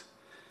shows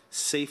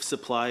safe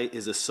supply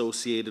is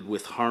associated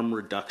with harm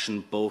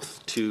reduction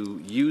both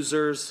to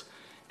users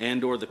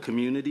and or the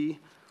community,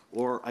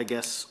 or I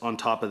guess on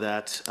top of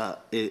that,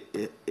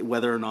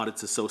 whether or not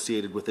it's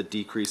associated with a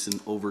decrease in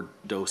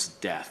overdose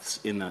deaths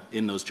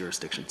in those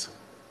jurisdictions?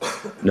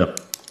 No.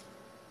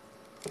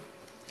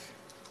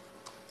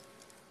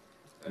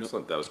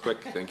 Excellent. That was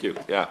quick. Thank you.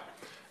 Yeah.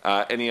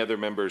 Any other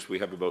members? We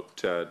have about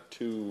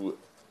 2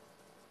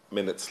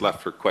 minutes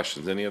left for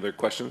questions. Any other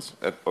questions?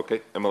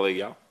 Okay. Emily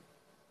Yao.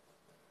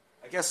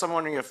 I guess I'm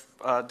wondering if,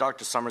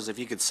 Dr. Somers, if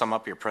you could sum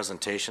up your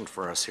presentation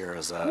for us here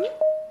as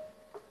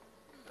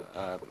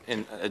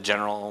in a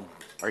general,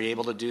 are you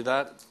able to do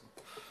that?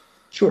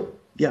 Sure,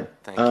 yeah.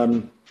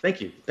 Thank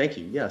you. Thank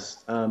you,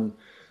 yes.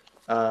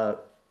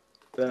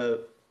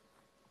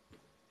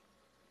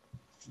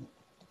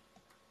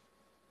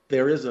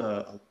 There is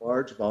a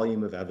large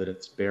volume of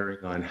evidence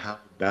bearing on how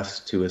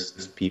best to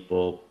assist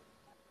people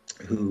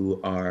who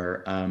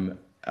are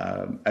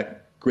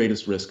at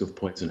greatest risk of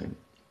poisoning.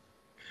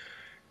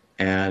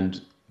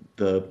 And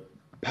the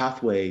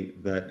pathway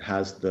that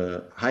has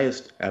the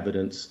highest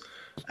evidence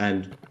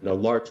and a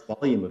large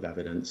volume of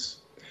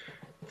evidence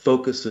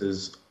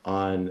focuses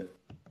on,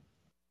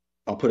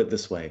 I'll put it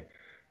this way,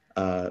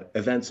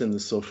 events in the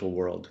social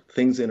world,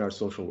 things in our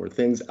social world,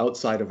 things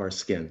outside of our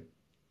skin,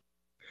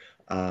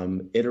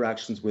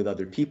 interactions with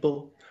other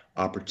people,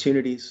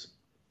 opportunities,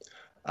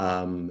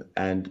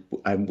 and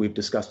we've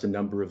discussed a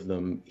number of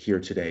them here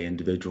today.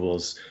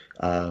 Individuals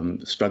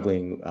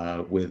struggling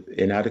with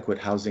inadequate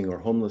housing or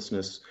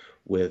homelessness,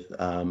 with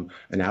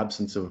an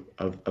absence of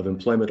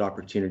employment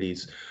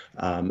opportunities,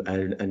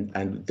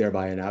 and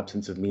thereby an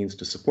absence of means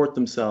to support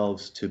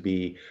themselves, to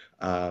be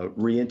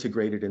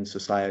reintegrated in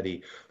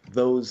society.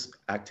 Those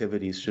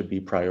activities should be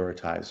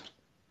prioritized.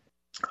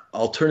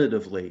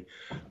 Alternatively,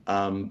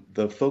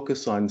 the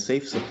focus on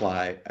safe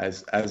supply,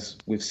 as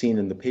we've seen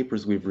in the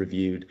papers we've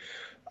reviewed,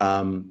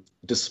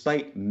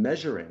 despite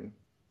measuring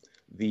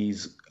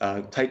these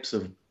types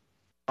of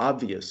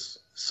obvious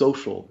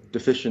social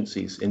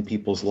deficiencies in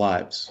people's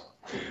lives,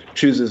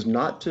 chooses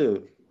not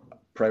to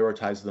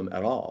prioritize them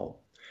at all,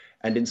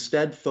 and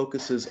instead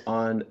focuses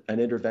on an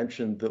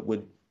intervention that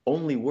would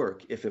only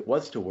work, if it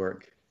was to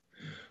work,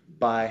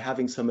 by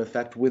having some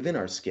effect within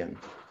our skin,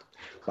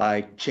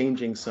 by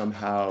changing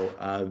somehow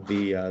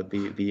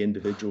the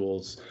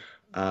individual's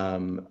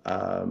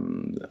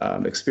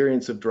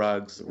experience of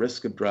drugs,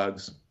 risk of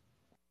drugs.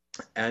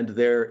 And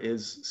there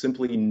is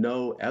simply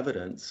no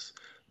evidence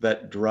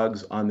that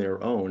drugs on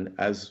their own,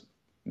 as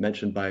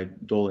mentioned by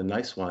Dolan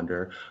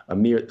Niswander,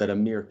 that a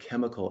mere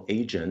chemical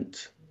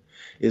agent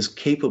is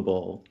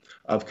capable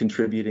of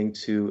contributing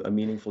to a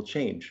meaningful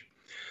change.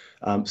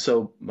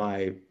 So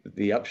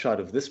the upshot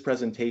of this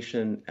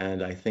presentation,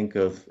 and I think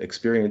of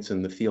experience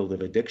in the field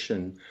of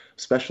addiction,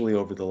 especially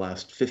over the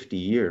last 50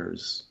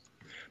 years,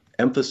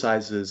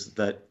 emphasizes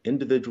that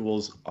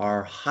individuals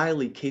are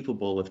highly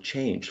capable of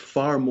change,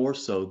 far more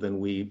so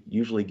than we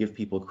usually give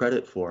people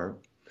credit for,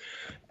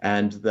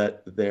 and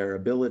that their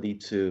ability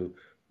to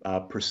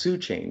pursue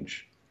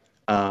change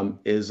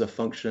is a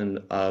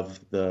function of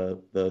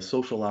the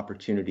social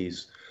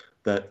opportunities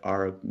that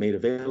are made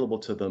available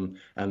to them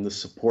and the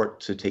support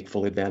to take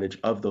full advantage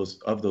of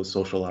those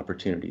social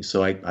opportunities.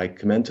 So I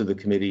commend to the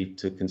committee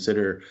to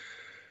consider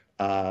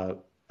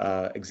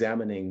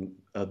examining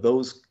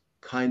those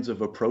kinds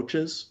of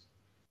approaches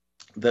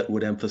that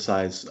would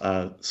emphasize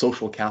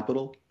social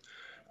capital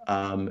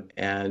and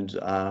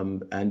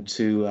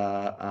to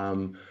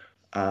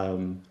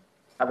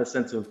have a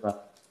sense of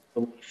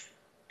belief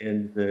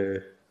in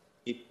the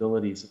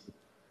capabilities of the people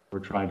we're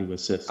trying to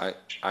assist. I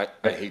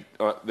hate,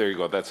 there you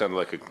go. That sounded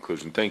like a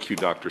conclusion. Thank you,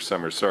 Dr.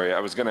 Somers. Sorry,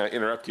 I was going to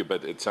interrupt you,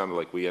 but it sounded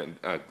like we,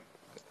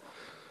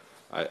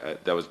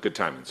 that was good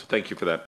timing. So thank you for that.